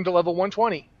 Welcome to level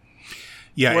 120.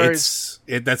 Yeah, that's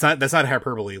not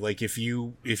hyperbole. Like if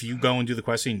you go and do the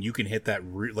questing, you can hit that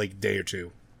day or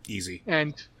two easy.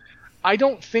 And I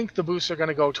don't think the boosts are going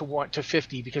to go to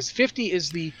 50 because 50 is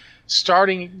the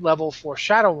starting level for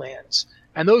Shadowlands,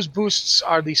 and those boosts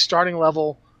are the starting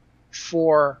level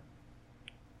for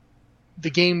the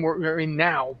game we're in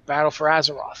now, Battle for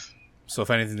Azeroth. So if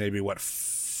anything, they'd be what,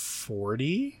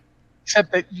 40?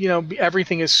 Except that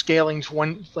everything is scaling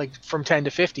to from 10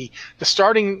 to 50. The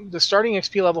starting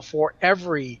XP level for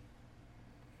every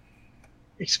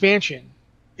expansion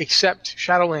except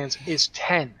Shadowlands is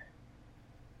 10.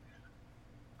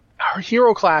 Our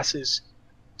hero classes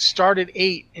start at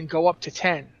 8 and go up to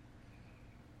 10.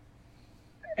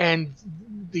 And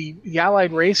the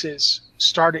allied races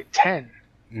start at 10.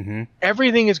 Mm-hmm.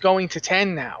 Everything is going to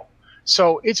 10 now.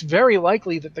 So it's very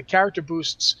likely that the character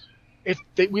boosts,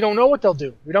 we don't know what they'll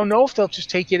do. We don't know if they'll just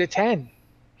take you to 10.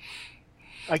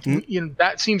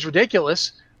 That seems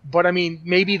ridiculous. But I mean,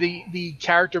 maybe the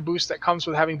character boost that comes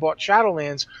with having bought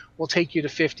Shadowlands will take you to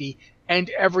 50, and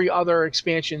every other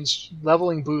expansion's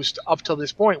leveling boost up till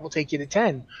this point will take you to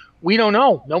 10. We don't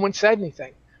know. No one said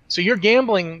anything. So you're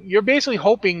gambling. You're basically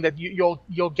hoping that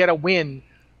you'll get a win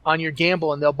on your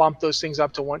gamble, and they'll bump those things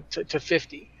up to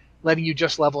 50, letting you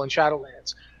just level in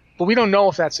Shadowlands. But we don't know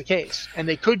if that's the case, and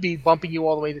they could be bumping you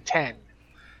all the way to 10.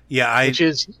 Yeah, which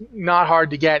is not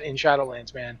hard to get in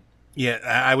Shadowlands, man. Yeah,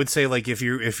 I would say like if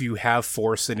you have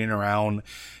 4 sitting around,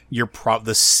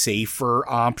 the safer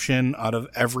option out of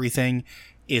everything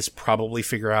is probably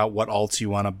figure out what alts you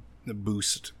want to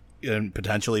boost and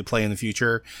potentially play in the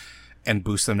future, and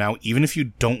boost them now. Even if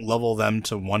you don't level them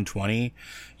to 120,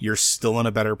 you're still in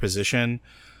a better position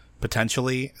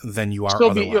potentially than you are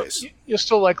otherwise. You'll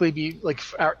still likely be like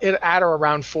at or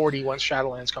around 40 once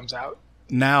Shadowlands comes out.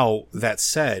 Now, that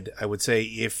said, I would say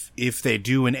if they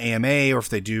do an AMA or if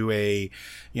they do a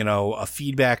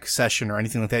feedback session or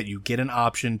anything like that, you get an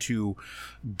option to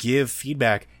give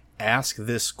feedback. Ask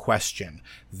this question.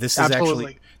 This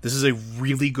is a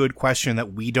really good question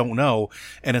that we don't know.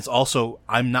 And it's also,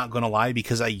 I'm not going to lie,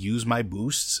 because I use my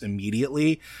boosts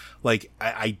immediately. Like,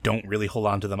 I don't really hold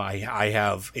on to them. I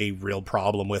have a real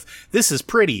problem with, this is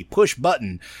pretty, push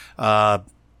button. I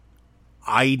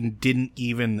didn't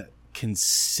even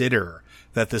consider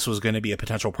that this was going to be a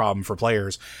potential problem for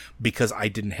players because I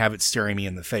didn't have it staring me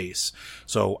in the face.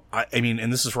 So, I mean,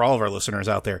 and this is for all of our listeners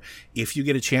out there, if you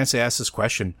get a chance to ask this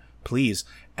question, please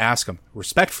ask them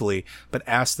respectfully, but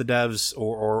ask the devs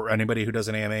or anybody who does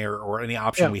an AMA or any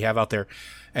option we have out there.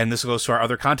 And this goes to our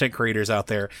other content creators out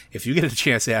there. If you get a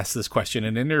chance to ask this question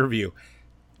in an interview,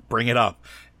 bring it up.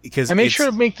 Because I make sure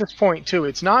to make this point too.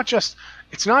 It's not just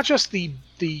the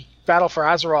Battle for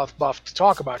Azeroth buff to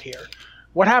talk about here.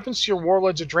 What happens to your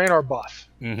Warlords of Draenor buff?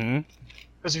 Mm-hmm.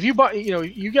 Because if you buy,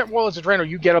 you get Warlords of Draenor,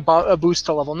 you get a boost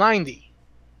to level 90.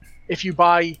 If you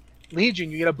buy Legion,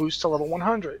 you get a boost to level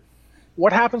 100.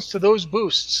 What happens to those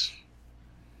boosts?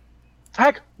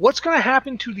 Heck, what's going to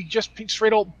happen to the just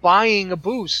straight up buying a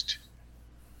boost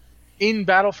in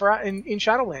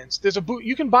Shadowlands? There's a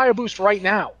you can buy a boost right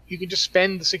now. You can just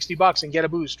spend the $60 and get a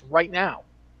boost right now.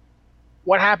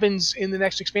 What happens in the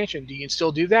next expansion? Do you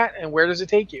still do that? And where does it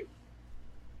take you?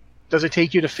 Does it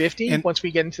take you to 50 once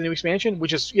we get into the new expansion?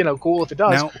 Which is, cool if it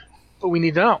does, but we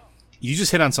need to know. You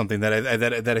just hit on something that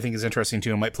I think is interesting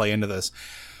too and might play into this.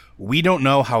 We don't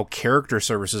know how character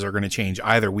services are going to change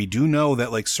either. We do know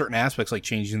that like certain aspects, like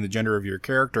changing the gender of your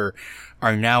character,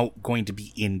 are now going to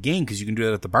be in game because you can do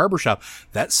that at the barbershop.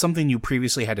 That's something you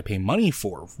previously had to pay money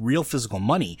for, real physical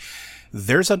money.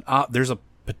 There's a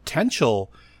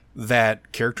potential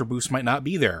that character boosts might not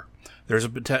be there. There's a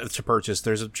potential to purchase.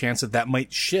 There's a chance that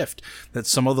might shift, that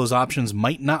some of those options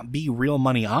might not be real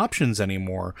money options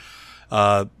anymore.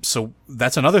 So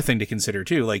that's another thing to consider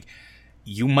too. Like,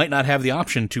 you might not have the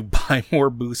option to buy more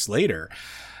boosts later.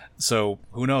 So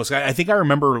who knows? I think I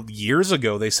remember years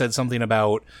ago they said something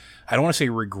about, I don't want to say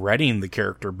regretting the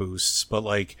character boosts, but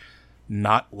like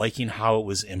not liking how it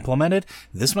was implemented.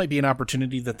 This might be an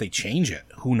opportunity that they change it.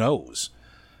 Who knows?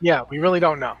 Yeah, we really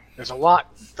don't know. There's a lot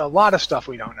of stuff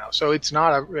we don't know. So it's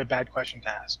not a bad question to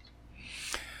ask.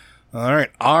 All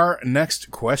right. Our next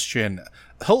question.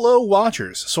 Hello,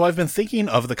 Watchers. So I've been thinking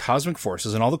of the cosmic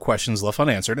forces and all the questions left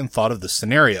unanswered and thought of this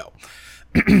scenario.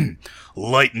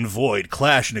 Light and void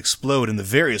clash and explode in the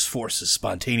various forces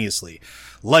spontaneously.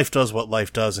 Life does what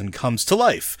life does and comes to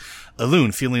life.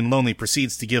 Elune, feeling lonely,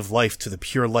 proceeds to give life to the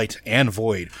pure light and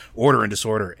void, order and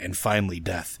disorder, and finally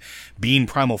death. Being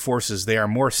primal forces, they are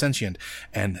more sentient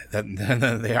and than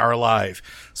they are alive.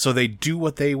 So they do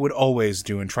what they would always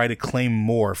do and try to claim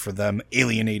more for them,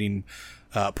 alienating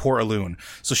poor Elune.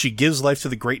 So she gives life to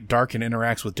the great dark and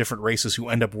interacts with different races who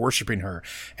end up worshipping her.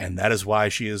 And that is why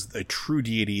she is a true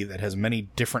deity that has many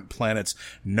different planets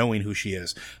knowing who she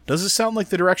is. Does it sound like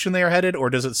the direction they are headed, or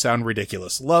does it sound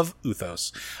ridiculous? Love,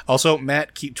 Uthos. Also,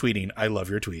 Matt, keep tweeting. I love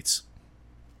your tweets.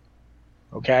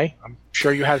 Okay. I'm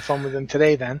sure you had fun with them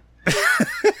today then.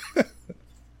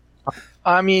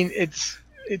 I mean,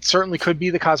 it certainly could be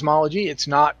the cosmology. It's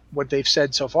not what they've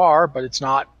said so far, but it's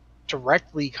not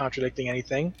directly contradicting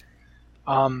anything.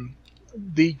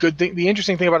 The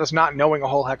interesting thing about us not knowing a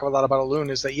whole heck of a lot about Elune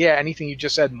is that anything you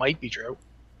just said might be true.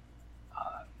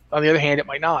 On the other hand, it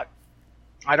might not.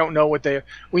 I don't know what they.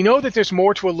 We know that there's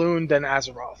more to Elune than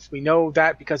Azeroth. We know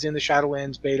that because in the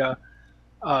Shadowlands beta,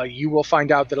 you will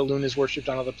find out that Elune is worshipped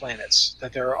on other planets.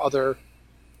 That there are other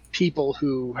people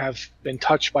who have been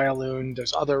touched by Elune.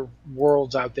 There's other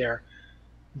worlds out there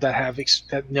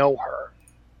that know her.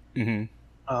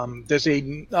 Mm-hmm.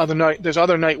 There's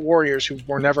other night warriors who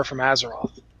were never from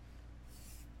Azeroth.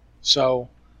 So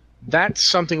that's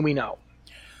something we know.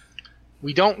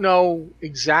 We don't know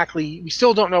exactly. We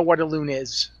still don't know what Elune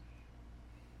is.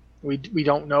 We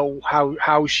don't know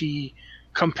how she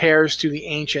compares to the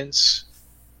ancients.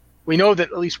 We know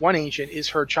that at least one ancient is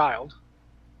her child.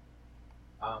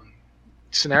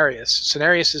 Cenarius.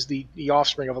 Cenarius is the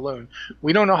offspring of Elune.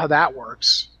 We don't know how that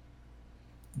works,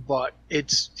 but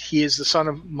he is the son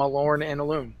of Malorn and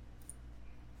Elune.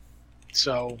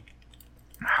 So,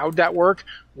 how'd that work?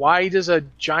 Why does a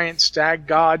giant stag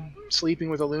god sleeping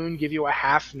with Elune give you a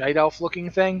half night elf looking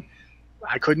thing?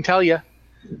 I couldn't tell you.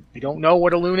 I don't know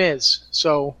what Elune is.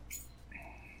 So,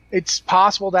 it's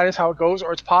possible that is how it goes,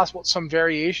 or it's possible it's some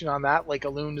variation on that, like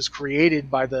Elune is created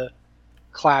by the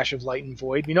Clash of Light and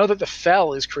Void. We know that the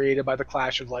Fel is created by the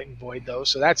Clash of Light and Void, though,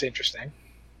 so that's interesting.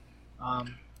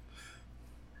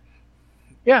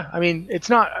 Yeah, I mean, it's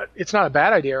not a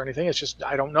bad idea or anything. It's just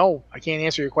I don't know. I can't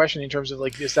answer your question in terms of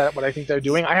like, is that what I think they're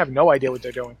doing? I have no idea what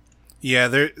they're doing. Yeah,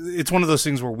 it's one of those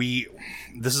things where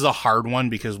this is a hard one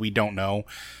because we don't know,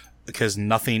 because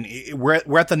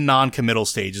we're at the non-committal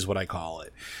stage is what I call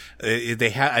it.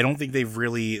 I don't think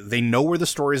they know where the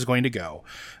story is going to go.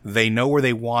 They know where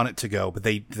they want it to go, but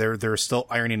they're still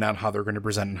ironing out how they're going to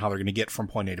present and how they're going to get from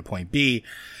point A to point B.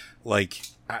 Like,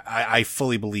 I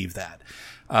fully believe that.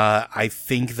 I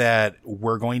think that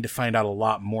we're going to find out a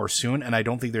lot more soon, and I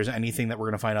don't think there's anything that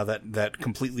we're going to find out that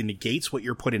completely negates what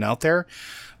you're putting out there,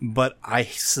 but I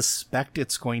suspect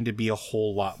it's going to be a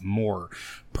whole lot more.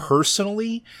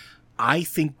 Personally, I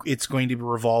think it's going to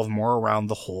revolve more around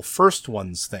the whole First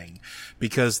Ones thing,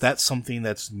 because that's something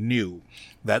that's new.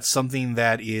 That's something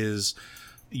that is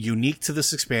unique to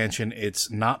this expansion.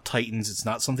 It's not Titans. It's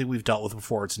not something we've dealt with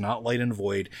before. It's not Light and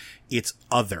Void. It's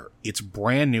other. It's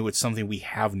brand new. It's something we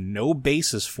have no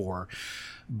basis for,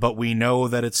 but we know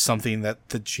that it's something that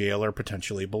the Jailer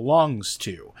potentially belongs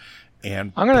to,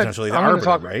 and potentially the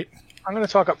Arbiter, right? I'm going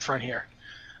to talk up front here.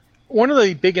 One of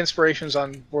the big inspirations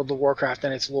on World of Warcraft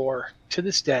and its lore to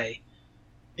this day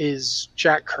is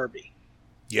Jack Kirby.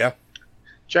 Yeah.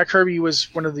 Jack Kirby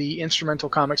was one of the instrumental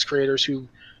comics creators who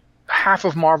half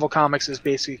of Marvel Comics is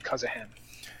basically because of him.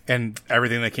 And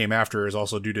everything that came after is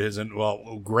also due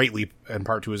to greatly in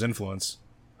part to his influence.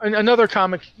 Another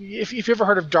comic, if you've ever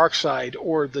heard of Darkseid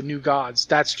or the New Gods,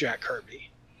 that's Jack Kirby.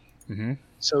 Mm-hmm.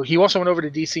 So he also went over to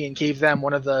DC and gave them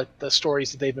one of the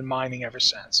stories that they've been mining ever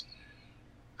since.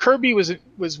 Kirby was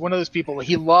one of those people.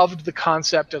 He loved the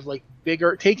concept of like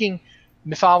taking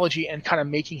mythology and kind of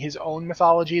making his own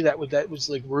mythology that was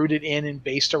like rooted in and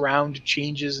based around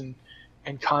changes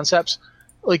and concepts.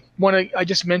 Like when I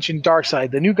just mentioned Darkseid,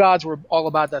 the New Gods were all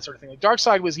about that sort of thing. Like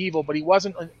Darkseid was evil, but he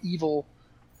wasn't an evil,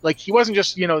 like he wasn't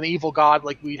just the evil god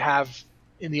like we'd have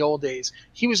in the old days.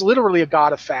 He was literally a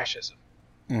god of fascism.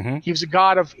 Mm-hmm. He was a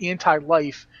god of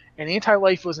anti-life, and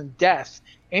anti-life wasn't death.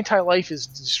 Anti-life is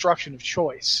destruction of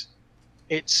choice.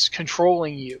 It's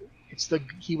controlling you.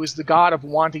 He was the god of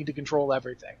wanting to control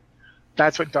everything.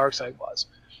 That's what Darkseid was.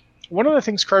 One of the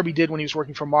things Kirby did when he was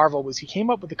working for Marvel was he came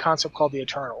up with the concept called the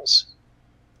Eternals.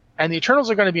 And the Eternals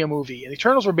are going to be a movie. And the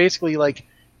Eternals were basically like,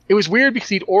 it was weird because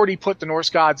he'd already put the Norse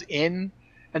gods in,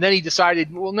 and then he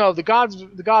decided, well, no, the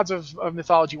gods of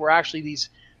mythology were actually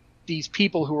these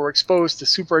people who were exposed to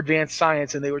super advanced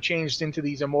science, and they were changed into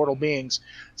these immortal beings.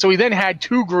 So he then had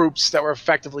two groups that were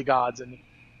effectively gods, and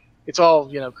it's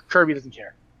all, Kirby doesn't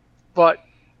care. But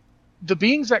the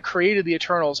beings that created the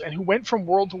Eternals and who went from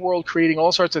world to world creating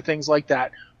all sorts of things like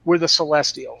that were the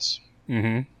Celestials.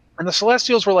 Mm-hmm. And the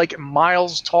Celestials were like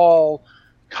miles tall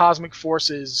cosmic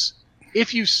forces.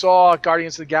 If you saw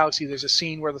Guardians of the Galaxy, there's a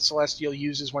scene where the Celestial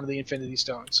uses one of the Infinity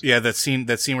Stones. Yeah, that scene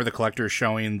where the Collector is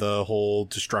showing the whole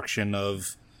destruction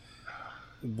of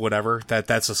whatever,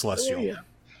 that's a Celestial. Yeah.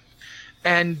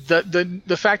 And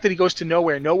the fact that he goes to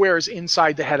nowhere is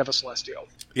inside the head of a Celestial.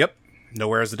 Yep.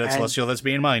 Nowhere is the dead Celestial that's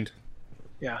being mined.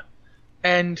 Yeah.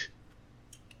 And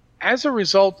as a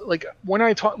result, like when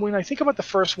I think about the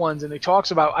first ones and it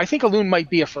talks about, I think Elune might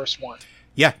be a first one.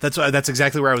 Yeah, that's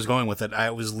exactly where I was going with it.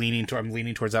 I'm leaning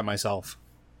towards that myself.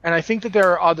 And I think that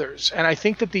there are others. And I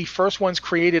think that the first ones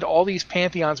created all these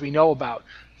pantheons we know about.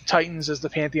 The Titans as the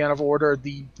pantheon of order,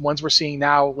 the ones we're seeing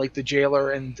now, like the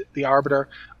Jailer and the Arbiter,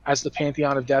 as the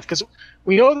pantheon of death. Because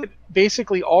we know that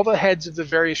basically all the heads of the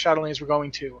various Shadowlands we're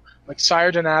going to, like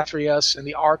Sire Denathrius and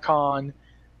the Archon,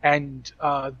 and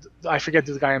I forget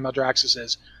who the guy in Maldraxxus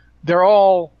is, they're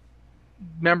all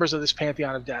members of this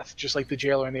pantheon of death, just like the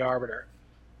Jailer and the Arbiter.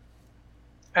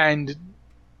 And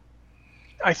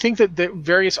I think that the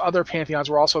various other pantheons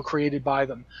were also created by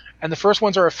them. And the first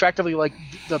ones are effectively like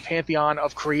the pantheon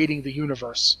of creating the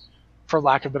universe, for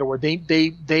lack of a better word.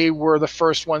 They were the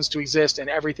first ones to exist, and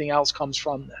everything else comes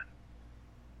from them.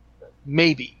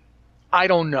 Maybe. I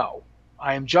don't know.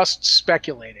 I am just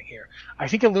speculating here. I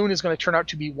think Elune is going to turn out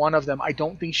to be one of them. I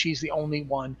don't think she's the only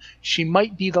one. She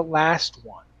might be the last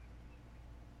one.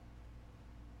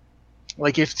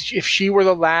 Like, if she were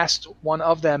the last one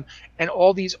of them, and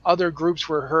all these other groups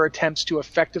were her attempts to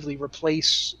effectively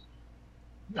replace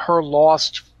her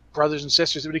lost brothers and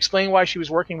sisters, it would explain why she was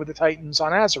working with the Titans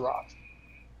on Azeroth.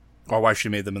 Or why she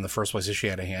made them in the first place, if she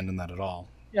had a hand in that at all.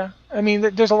 Yeah, I mean,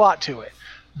 there's a lot to it.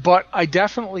 But I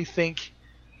definitely think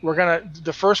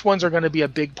the first ones are going to be a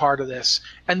big part of this.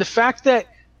 And the fact that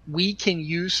we can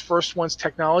use first ones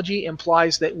technology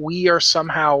implies that we are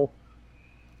somehow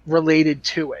related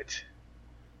to it.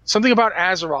 Something about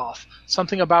Azeroth,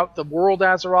 something about the world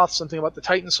Azeroth, something about the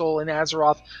Titan Soul in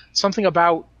Azeroth, something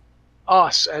about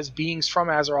us as beings from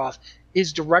Azeroth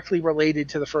is directly related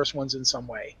to the first ones in some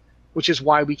way, which is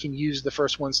why we can use the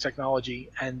first ones technology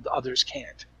and others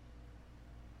can't.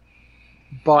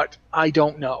 But I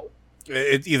don't know.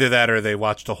 Either that or they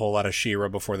watched a whole lot of She-Ra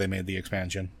before they made the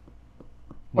expansion.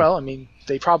 Well, I mean,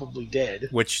 they probably did.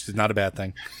 Which is not a bad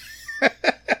thing.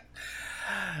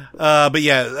 But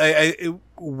yeah,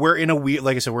 we're in a weird,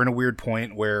 like I said, we're in a weird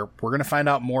point where we're going to find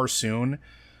out more soon.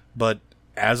 But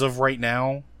as of right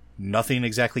now, nothing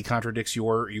exactly contradicts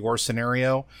your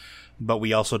scenario. But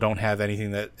we also don't have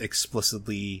anything that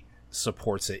explicitly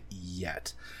supports it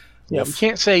yet. Yeah, we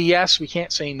can't say yes. We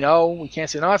can't say no. We can't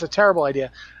say, no, that's a terrible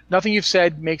idea. Nothing you've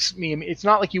said makes me... It's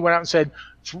not like you went out and said,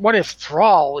 what if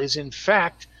Thrall is in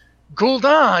fact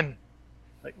Gul'dan?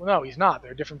 Like, well, no, he's not.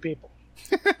 They're different people.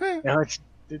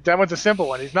 That one's a simple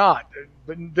one. He's not.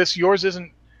 But yours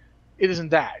isn't. It isn't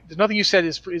that. There's nothing you said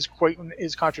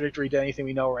is contradictory to anything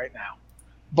we know right now.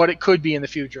 But it could be in the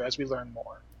future as we learn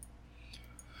more.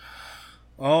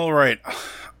 All right.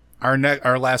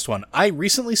 Our last one. I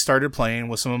recently started playing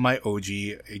with some of my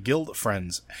OG guild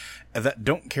friends that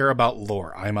don't care about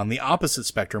lore. I'm on the opposite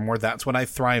spectrum where that's what I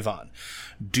thrive on.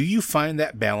 Do you find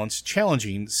that balance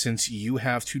challenging since you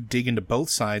have to dig into both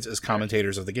sides as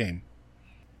commentators of the game?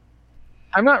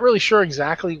 I'm not really sure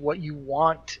exactly what you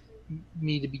want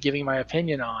me to be giving my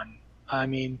opinion on. I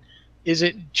mean, is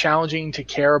it challenging to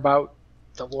care about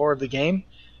the lore of the game?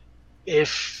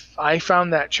 If I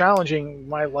found that challenging,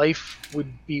 my life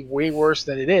would be way worse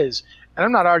than it is. And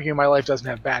I'm not arguing my life doesn't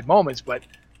have bad moments, but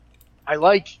I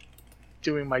like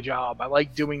doing my job. I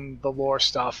like doing the lore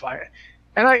stuff.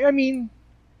 I mean,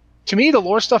 to me, the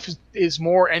lore stuff is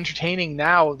more entertaining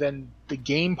now than the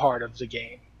game part of the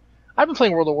game. I've been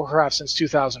playing World of Warcraft since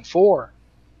 2004.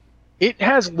 It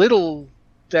has little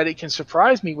that it can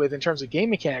surprise me with in terms of game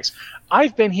mechanics.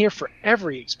 I've been here for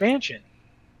every expansion.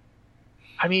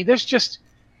 I mean,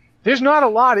 there's not a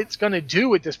lot it's going to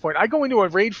do at this point. I go into a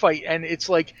raid fight and it's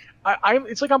like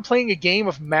it's like I'm playing a game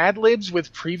of Mad Libs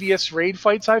with previous raid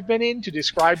fights I've been in to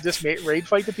describe this raid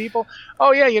fight to people.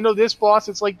 Oh yeah, this boss,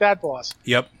 it's like that boss.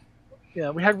 Yep.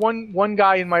 Yeah, we had one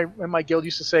guy in my guild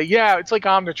used to say, yeah, it's like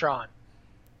Omnitron.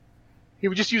 He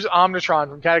would just use Omnitron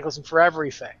from Cataclysm for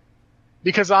everything,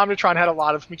 because Omnitron had a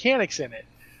lot of mechanics in it.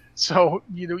 So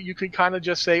you could kind of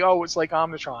just say, oh, it's like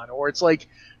Omnitron, or it's like,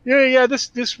 yeah,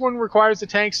 this one requires the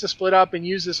tanks to split up and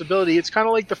use this ability. It's kind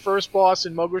of like the first boss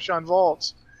in Mogoshan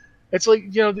Vaults. It's like,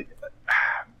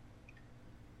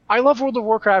 I love World of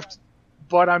Warcraft,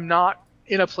 but I'm not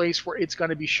in a place where it's going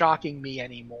to be shocking me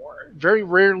anymore. Very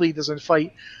rarely does a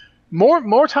fight.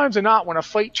 More times than not, when a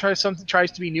fight tries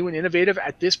to be new and innovative,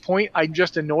 at this point, I'm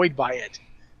just annoyed by it.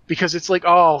 Because it's like,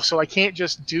 oh, so I can't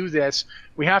just do this.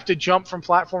 We have to jump from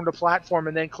platform to platform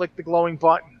and then click the glowing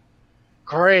button.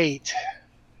 Great.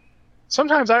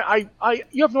 Sometimes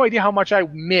you have no idea how much I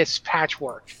miss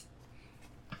patchwork.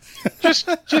 Just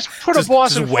put a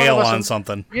boss in front wail of us on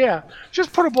something. Yeah,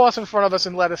 just put a boss in front of us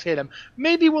and let us hit him.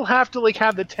 Maybe we'll have to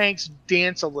have the tanks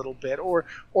dance a little bit or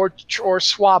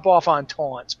swap off on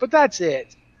taunts, but that's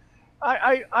it.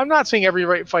 I'm not saying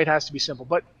every fight has to be simple,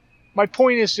 but my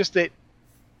point is just that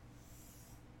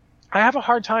I have a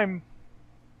hard time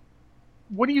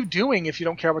what are you doing if you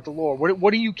don't care about the lore?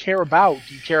 What do you care about?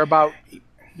 Do you care about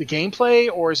the gameplay,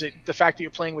 or is it the fact that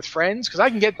you're playing with friends? Because I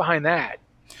can get behind that.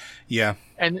 Yeah.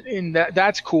 And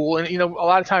that's cool. And, a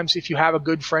lot of times if you have a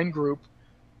good friend group,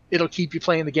 it'll keep you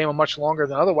playing the game much longer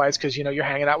than otherwise because, you're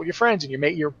hanging out with your friends and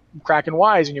you're cracking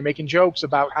wise and you're making jokes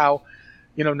about how,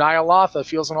 Nyarlathotep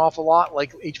feels an awful lot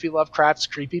like H.P. Lovecraft's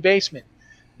creepy basement.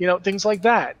 Things like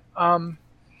that.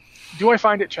 Do I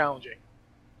find it challenging?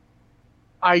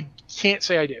 I can't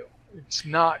say I do. It's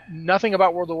nothing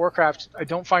about World of Warcraft. I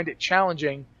don't find it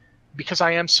challenging because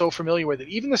I am so familiar with it.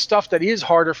 Even the stuff that is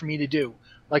harder for me to do,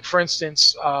 like for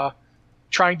instance,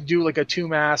 trying to do like a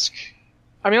 2-mask.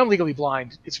 I mean, I'm legally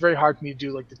blind. It's very hard for me to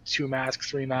do like the 2-mask,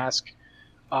 3-mask,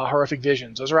 horrific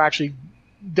visions.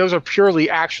 Those are purely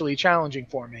actually challenging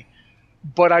for me.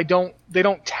 But they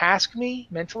don't task me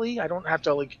mentally. I don't have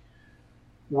to like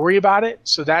worry about it.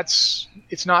 So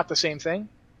it's not the same thing.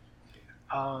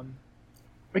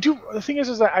 The thing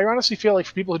is that I honestly feel like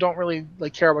for people who don't really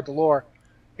like care about the lore,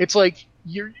 it's like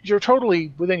you're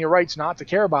totally within your rights not to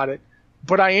care about it,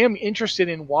 but I am interested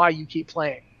in why you keep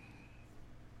playing.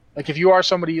 Like if you are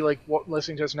somebody like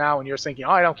listening to us now and you're thinking,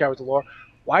 oh, I don't care about the lore,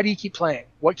 why do you keep playing?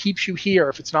 What keeps you here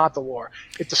if it's not the lore?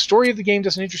 If the story of the game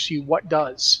doesn't interest you, what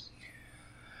does?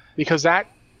 Because that,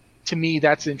 to me,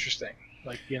 that's interesting.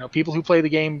 Like, people who play the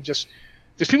game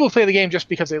there's people who play the game just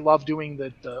because they love doing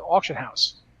the auction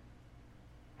house.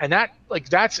 And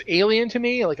that's alien to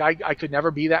me. Like I could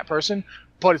never be that person,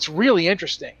 but it's really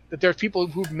interesting that there's people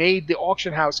who've made the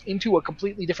auction house into a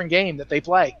completely different game that they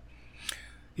play.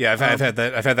 Yeah, I've had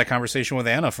that conversation with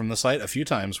Anna from the site a few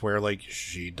times where like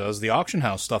she does the auction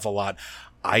house stuff a lot.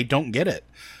 I don't get it.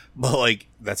 But like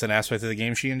that's an aspect of the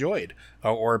game she enjoyed,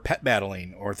 or pet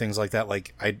battling or things like that.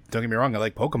 Like don't get me wrong, I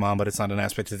like Pokemon, but it's not an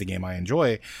aspect of the game I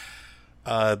enjoy.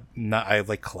 I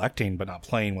like collecting, but not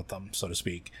playing with them, so to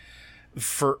speak.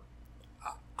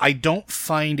 I don't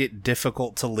find it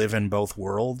difficult to live in both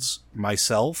worlds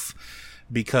myself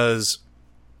because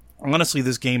honestly,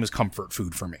 this game is comfort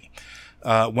food for me.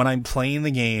 When I'm playing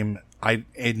the game, I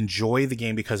enjoy the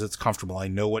game because it's comfortable. I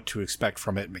know what to expect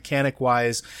from it mechanic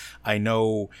wise. I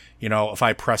know, if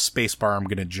I press spacebar, I'm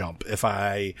going to jump. If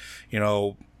I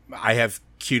have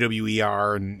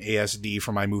QWER and ASD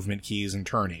for my movement keys and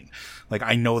turning. Like,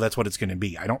 I know that's what it's going to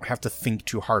be. I don't have to think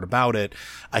too hard about it.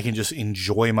 I can just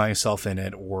enjoy myself in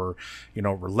it or,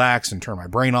 relax and turn my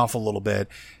brain off a little bit.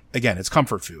 Again, it's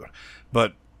comfort food.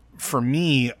 But for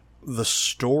me, the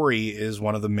story is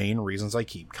one of the main reasons I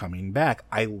keep coming back.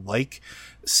 I like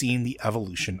seeing the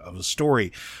evolution of a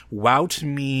story. WoW to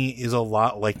me is a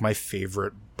lot like my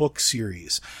favorite book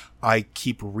series. I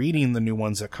keep reading the new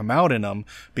ones that come out in them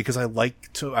because I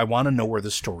want to know where the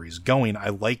story is going. I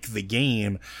like the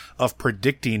game of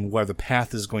predicting where the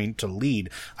path is going to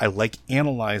lead. I like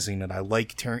analyzing it. I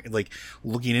like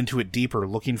looking into it deeper,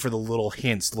 looking for the little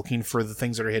hints, looking for the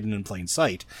things that are hidden in plain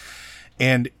sight.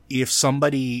 And if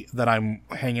somebody that I'm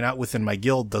hanging out with in my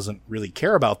guild doesn't really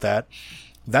care about that,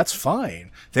 that's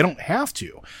fine. They don't have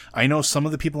to. I know some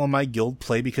of the people in my guild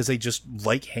play because they just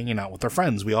like hanging out with their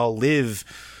friends. We all live,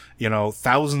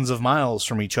 thousands of miles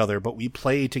from each other, but we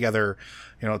play together,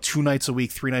 2 nights a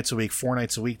week, 3 nights a week, 4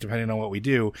 nights a week, depending on what we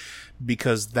do,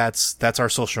 because that's our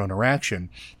social interaction.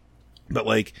 But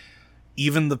like,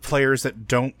 even the players that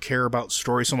don't care about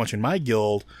story so much in my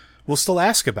guild will still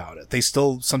ask about it. They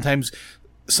still sometimes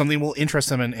something will interest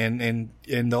them and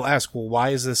they'll ask, well, why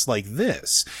is this like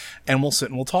this? And we'll sit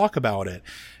and we'll talk about it.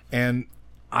 And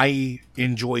I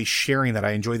enjoy sharing that.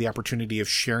 I enjoy the opportunity of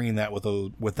sharing that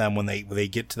with them when they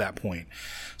get to that point.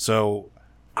 So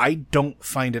I don't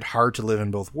find it hard to live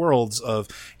in both worlds of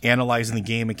analyzing the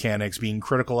game mechanics, being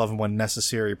critical of them when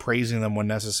necessary, praising them when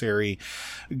necessary,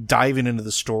 diving into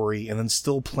the story, and then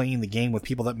still playing the game with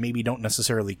people that maybe don't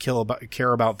necessarily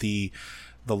care about the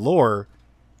lore.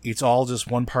 It's all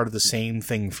just one part of the same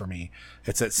thing for me.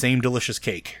 It's that same delicious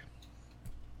cake.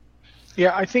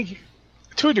 Yeah, I think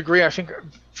to a degree, I think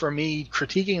for me,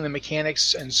 critiquing the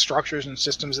mechanics and structures and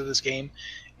systems of this game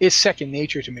is second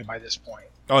nature to me by this point.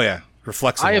 Oh yeah,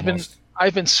 reflexive.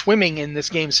 I've been swimming in this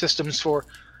game's systems for,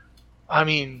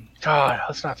 God,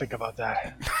 let's not think about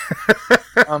that.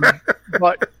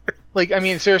 But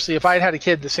seriously, if I had had a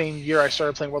kid the same year I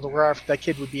started playing World of Warcraft, that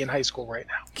kid would be in high school right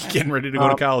now, getting ready to go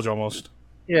to college almost.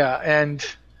 Yeah, and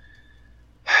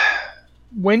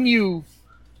when you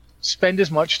spend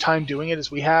as much time doing it as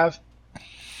we have,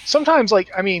 sometimes, I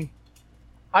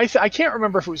can't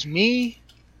remember if it was me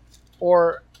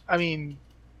or, trying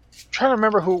to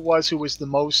remember who it was the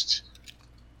most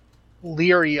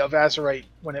leery of Azerite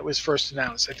when it was first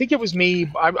announced. I think it was me.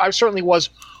 I certainly was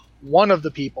one of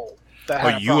the people that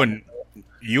had a problem.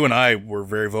 you and I were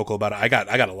very vocal about it. I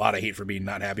got a lot of hate for being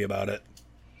not happy about it.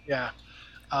 Yeah.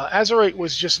 Azerite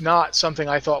was just not something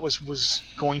I thought was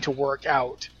going to work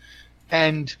out.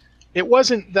 And it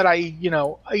wasn't that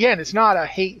again, it's not a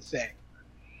hate thing.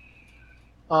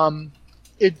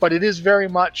 But it is very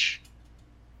much...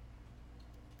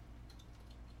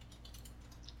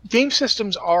 Game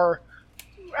systems are...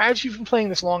 As you've been playing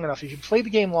this long enough, if you play the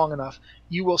game long enough,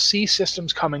 you will see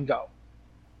systems come and go.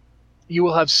 You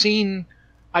will have seen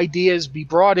ideas be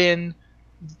brought in,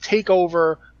 take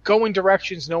over, go in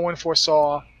directions no one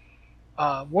foresaw.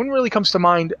 One really comes to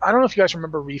mind. I don't know if you guys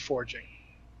remember Reforging.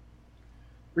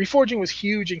 Reforging was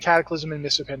huge in Cataclysm and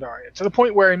Mists of Pandaria, to the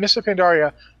point where in Mists of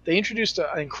Pandaria, they introduced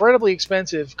an incredibly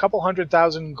expensive couple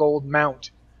 100,000 gold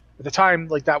mount. At the time,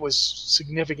 that was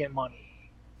significant money.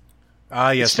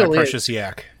 Yes, my precious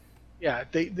yak. Yeah,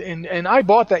 and I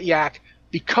bought that yak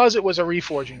because it was a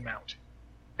Reforging mount.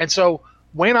 And so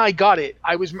when I got it,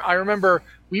 I remember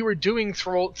we were doing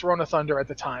Throne of Thunder at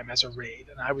the time as a raid,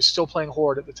 and I was still playing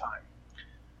Horde at the time.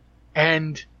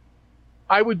 And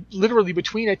I would literally,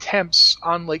 between attempts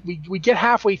on, we get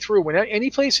halfway through, when any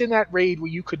place in that raid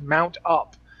where you could mount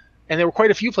up, and there were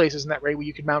quite a few places in that raid where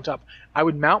you could mount up, I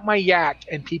would mount my yak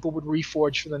and people would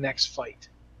reforge for the next fight.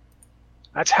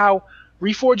 That's how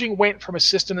Reforging went from a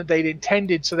system that they'd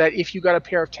intended so that if you got a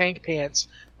pair of tank pants,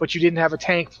 but you didn't have a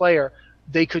tank player,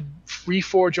 they could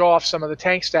reforge off some of the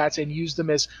tank stats and use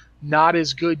them as not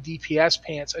as good DPS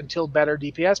pants until better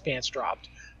DPS pants dropped.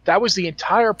 That was the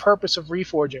entire purpose of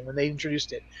Reforging when they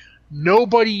introduced it.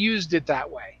 Nobody used it that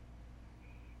way.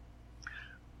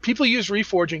 People used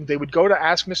Reforging, they would go to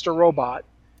Ask Mr. Robot,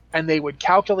 and they would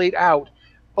calculate out,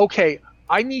 okay,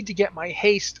 I need to get my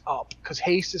haste up, because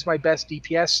haste is my best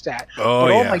DPS stat. But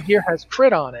all my gear has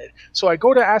crit on it. So I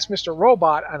go to Ask Mr.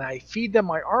 Robot, and I feed them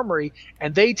my armory,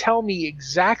 and they tell me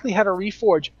exactly how to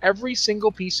reforge every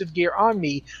single piece of gear on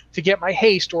me to get my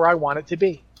haste where I want it to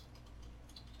be.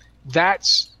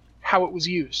 That's how it was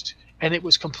used. And it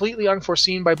was completely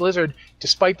unforeseen by Blizzard,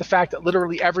 despite the fact that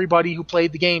literally everybody who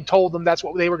played the game told them that's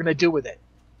what they were going to do with it.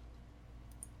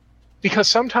 Because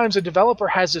sometimes a developer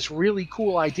has this really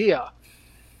cool idea,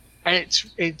 and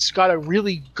it's got a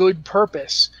really good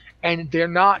purpose, and they're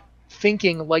not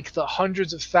thinking like the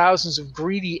hundreds of thousands of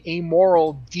greedy,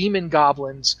 amoral demon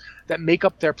goblins that make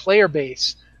up their player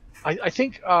base. I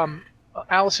think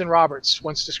Alison Roberts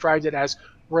once described it as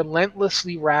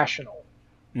relentlessly rational.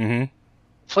 Mm-hmm.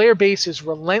 Player base is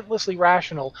relentlessly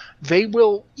rational. They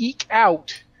will eke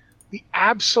out the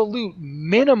absolute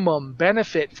minimum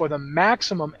benefit for the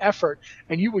maximum effort,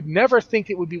 and you would never think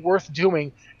it would be worth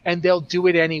doing, and they'll do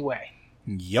it anyway.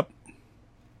 Yep.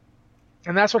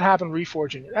 And that's what happened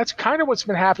Reforging. That's kind of what's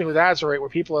been happening with Azerite, where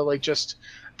people are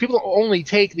people only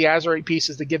take the Azerite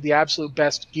pieces that give the absolute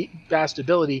best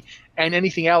ability, and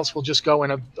anything else will just go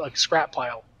in a scrap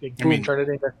pile. Turn it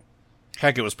into.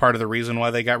 Heck, it was part of the reason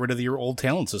why they got rid of your old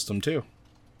talent system, too.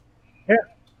 Yeah.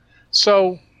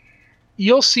 So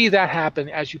you'll see that happen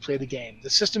as you play the game. The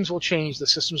systems will change, the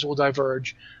systems will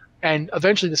diverge, and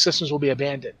eventually the systems will be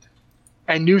abandoned.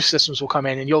 And new systems will come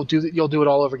in, and you'll do it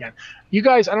all over again. You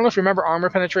guys, I don't know if you remember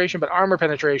armor penetration, but armor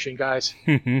penetration, guys.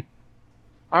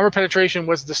 Armor penetration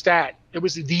was the stat. It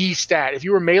was the stat. If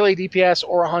you were melee DPS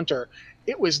or a hunter,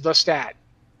 it was the stat.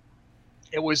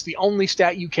 It was the only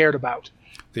stat you cared about.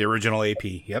 The original AP,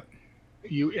 yep.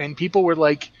 And people were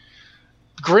like,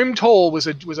 Grim Toll was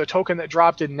a token that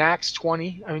dropped in Nax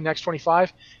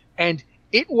 25, and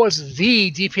it was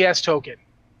the DPS token.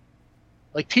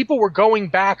 Like, people were going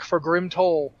back for Grim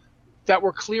Toll that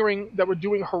were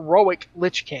doing heroic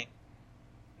Lich King.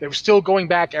 They were still going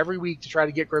back every week to try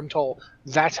to get Grim Toll.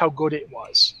 That's how good it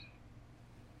was.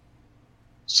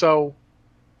 So,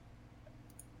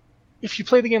 if you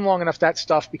play the game long enough, that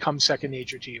stuff becomes second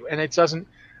nature to you, and it doesn't.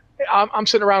 I'm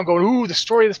sitting around going, "Ooh, the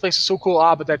story of this place is so cool."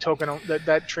 But that token,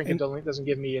 that trinket doesn't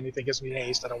give me anything. It gives me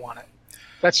haste. I don't want it.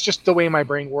 That's just the way my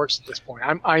brain works at this point.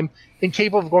 I'm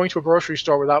incapable of going to a grocery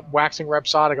store without waxing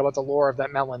rhapsodic about the lore of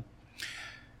that melon.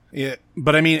 Yeah,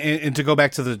 but I mean, and to go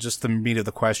back to the meat of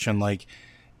the question, like,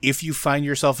 if you find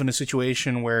yourself in a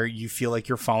situation where you feel like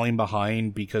you're falling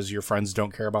behind because your friends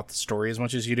don't care about the story as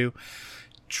much as you do,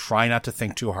 try not to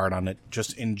think too hard on it.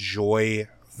 Just enjoy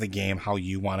the game how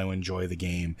you want to enjoy the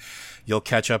game. You'll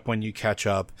catch up when you catch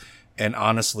up, and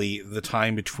honestly, the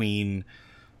time between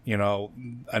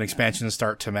an expansion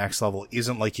start to max level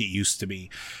isn't like it used to be.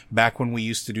 Back when we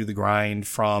used to do the grind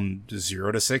from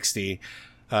 0 to 60,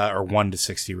 or 1 to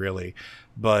 60 really,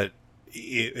 but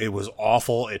it was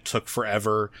awful. It took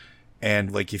forever.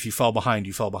 And like, if you fell behind,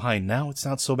 you fell behind. Now it's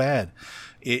not so bad.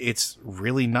 It's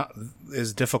really not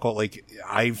as difficult. Like,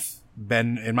 I've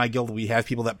been in my guild. We have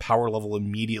people that power level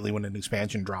immediately when an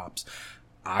expansion drops.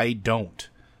 I don't.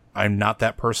 I'm not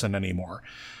that person anymore.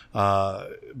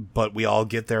 But we all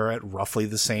get there at roughly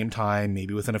the same time,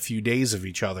 maybe within a few days of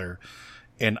each other.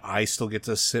 And I still get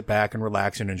to sit back and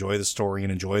relax and enjoy the story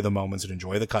and enjoy the moments and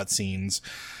enjoy the cutscenes.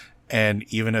 And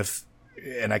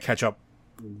I catch up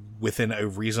within a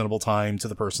reasonable time to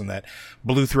the person that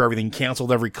blew through everything,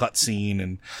 canceled every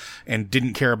cutscene, and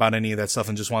didn't care about any of that stuff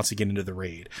and just wants to get into the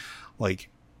raid. Like,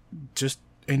 just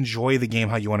enjoy the game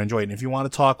how you want to enjoy it. And if you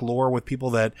want to talk lore with people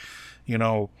that,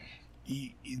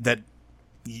 that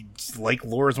like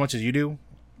lore as much as you do,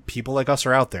 people like us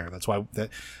are out there. That's why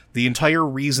the entire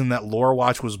reason that Lore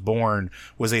Watch was born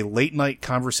was a late night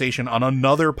conversation on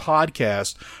another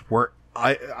podcast where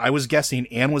I was guessing,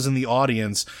 Anne was in the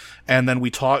audience, and then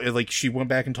we talked, like, she went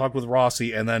back and talked with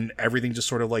Rossi, and then everything just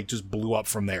sort of like just blew up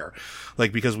from there.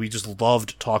 Like, because we just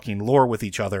loved talking lore with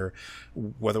each other,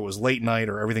 whether it was late night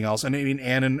or everything else. And I mean,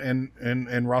 Anne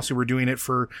and Rossi were doing it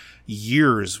for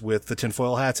years with the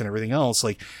tinfoil hats and everything else.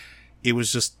 Like, it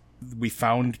was just, we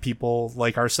found people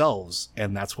like ourselves,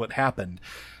 and that's what happened.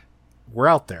 We're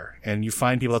out there, and you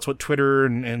find people. That's what Twitter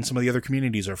and some of the other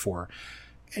communities are for.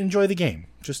 Enjoy the game.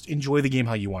 Just enjoy the game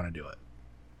how you want to do it.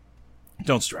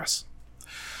 Don't stress.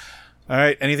 All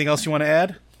right. Anything else you want to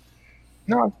add?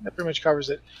 No, that pretty much covers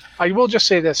it. I will just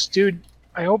say this, dude.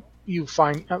 I hope you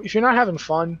find, if you're not having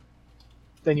fun,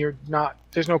 then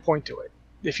there's no point to it.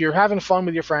 If you're having fun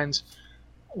with your friends,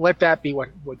 let that be what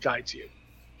guides you.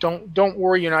 Don't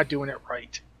worry you're not doing it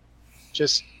right.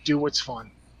 Just do what's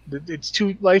fun.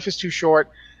 Life is too short,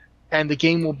 and the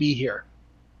game will be here.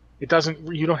 You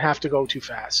don't have to go too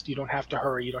fast. You don't have to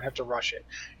hurry. You don't have to rush it.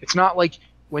 It's not like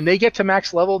when they get to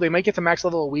max level, they might get to max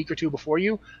level a week or two before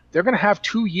you. They're going to have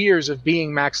 2 years of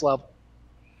being max level.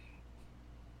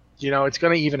 It's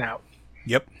going to even out.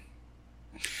 Yep.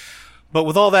 But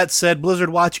with all that said, Blizzard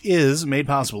Watch is made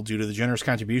possible due to the generous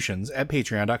contributions at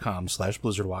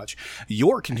patreon.com/BlizzardWatch.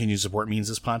 Your continued support means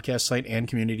this podcast site and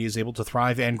community is able to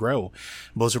thrive and grow.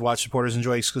 Blizzard Watch supporters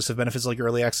enjoy exclusive benefits like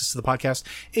early access to the podcast,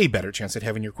 a better chance at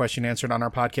having your question answered on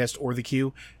our podcast or the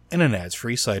queue, and an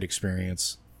ads-free site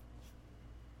experience.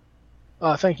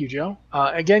 Thank you, Joe.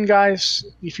 Again, guys,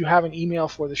 if you have an email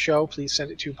for the show, please send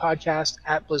it to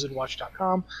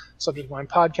podcast@blizzardwatch.com. Subject line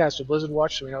podcast or Blizzard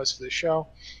Watch, so we know it's for the show.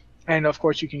 And, of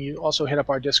course, you can also hit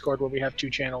up our Discord where we have 2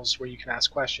 channels where you can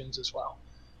ask questions as well.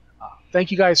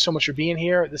 Thank you guys so much for being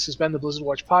here. This has been the Blizzard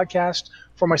Watch podcast.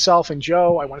 For myself and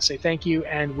Joe, I want to say thank you,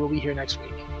 and we'll be here next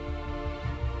week.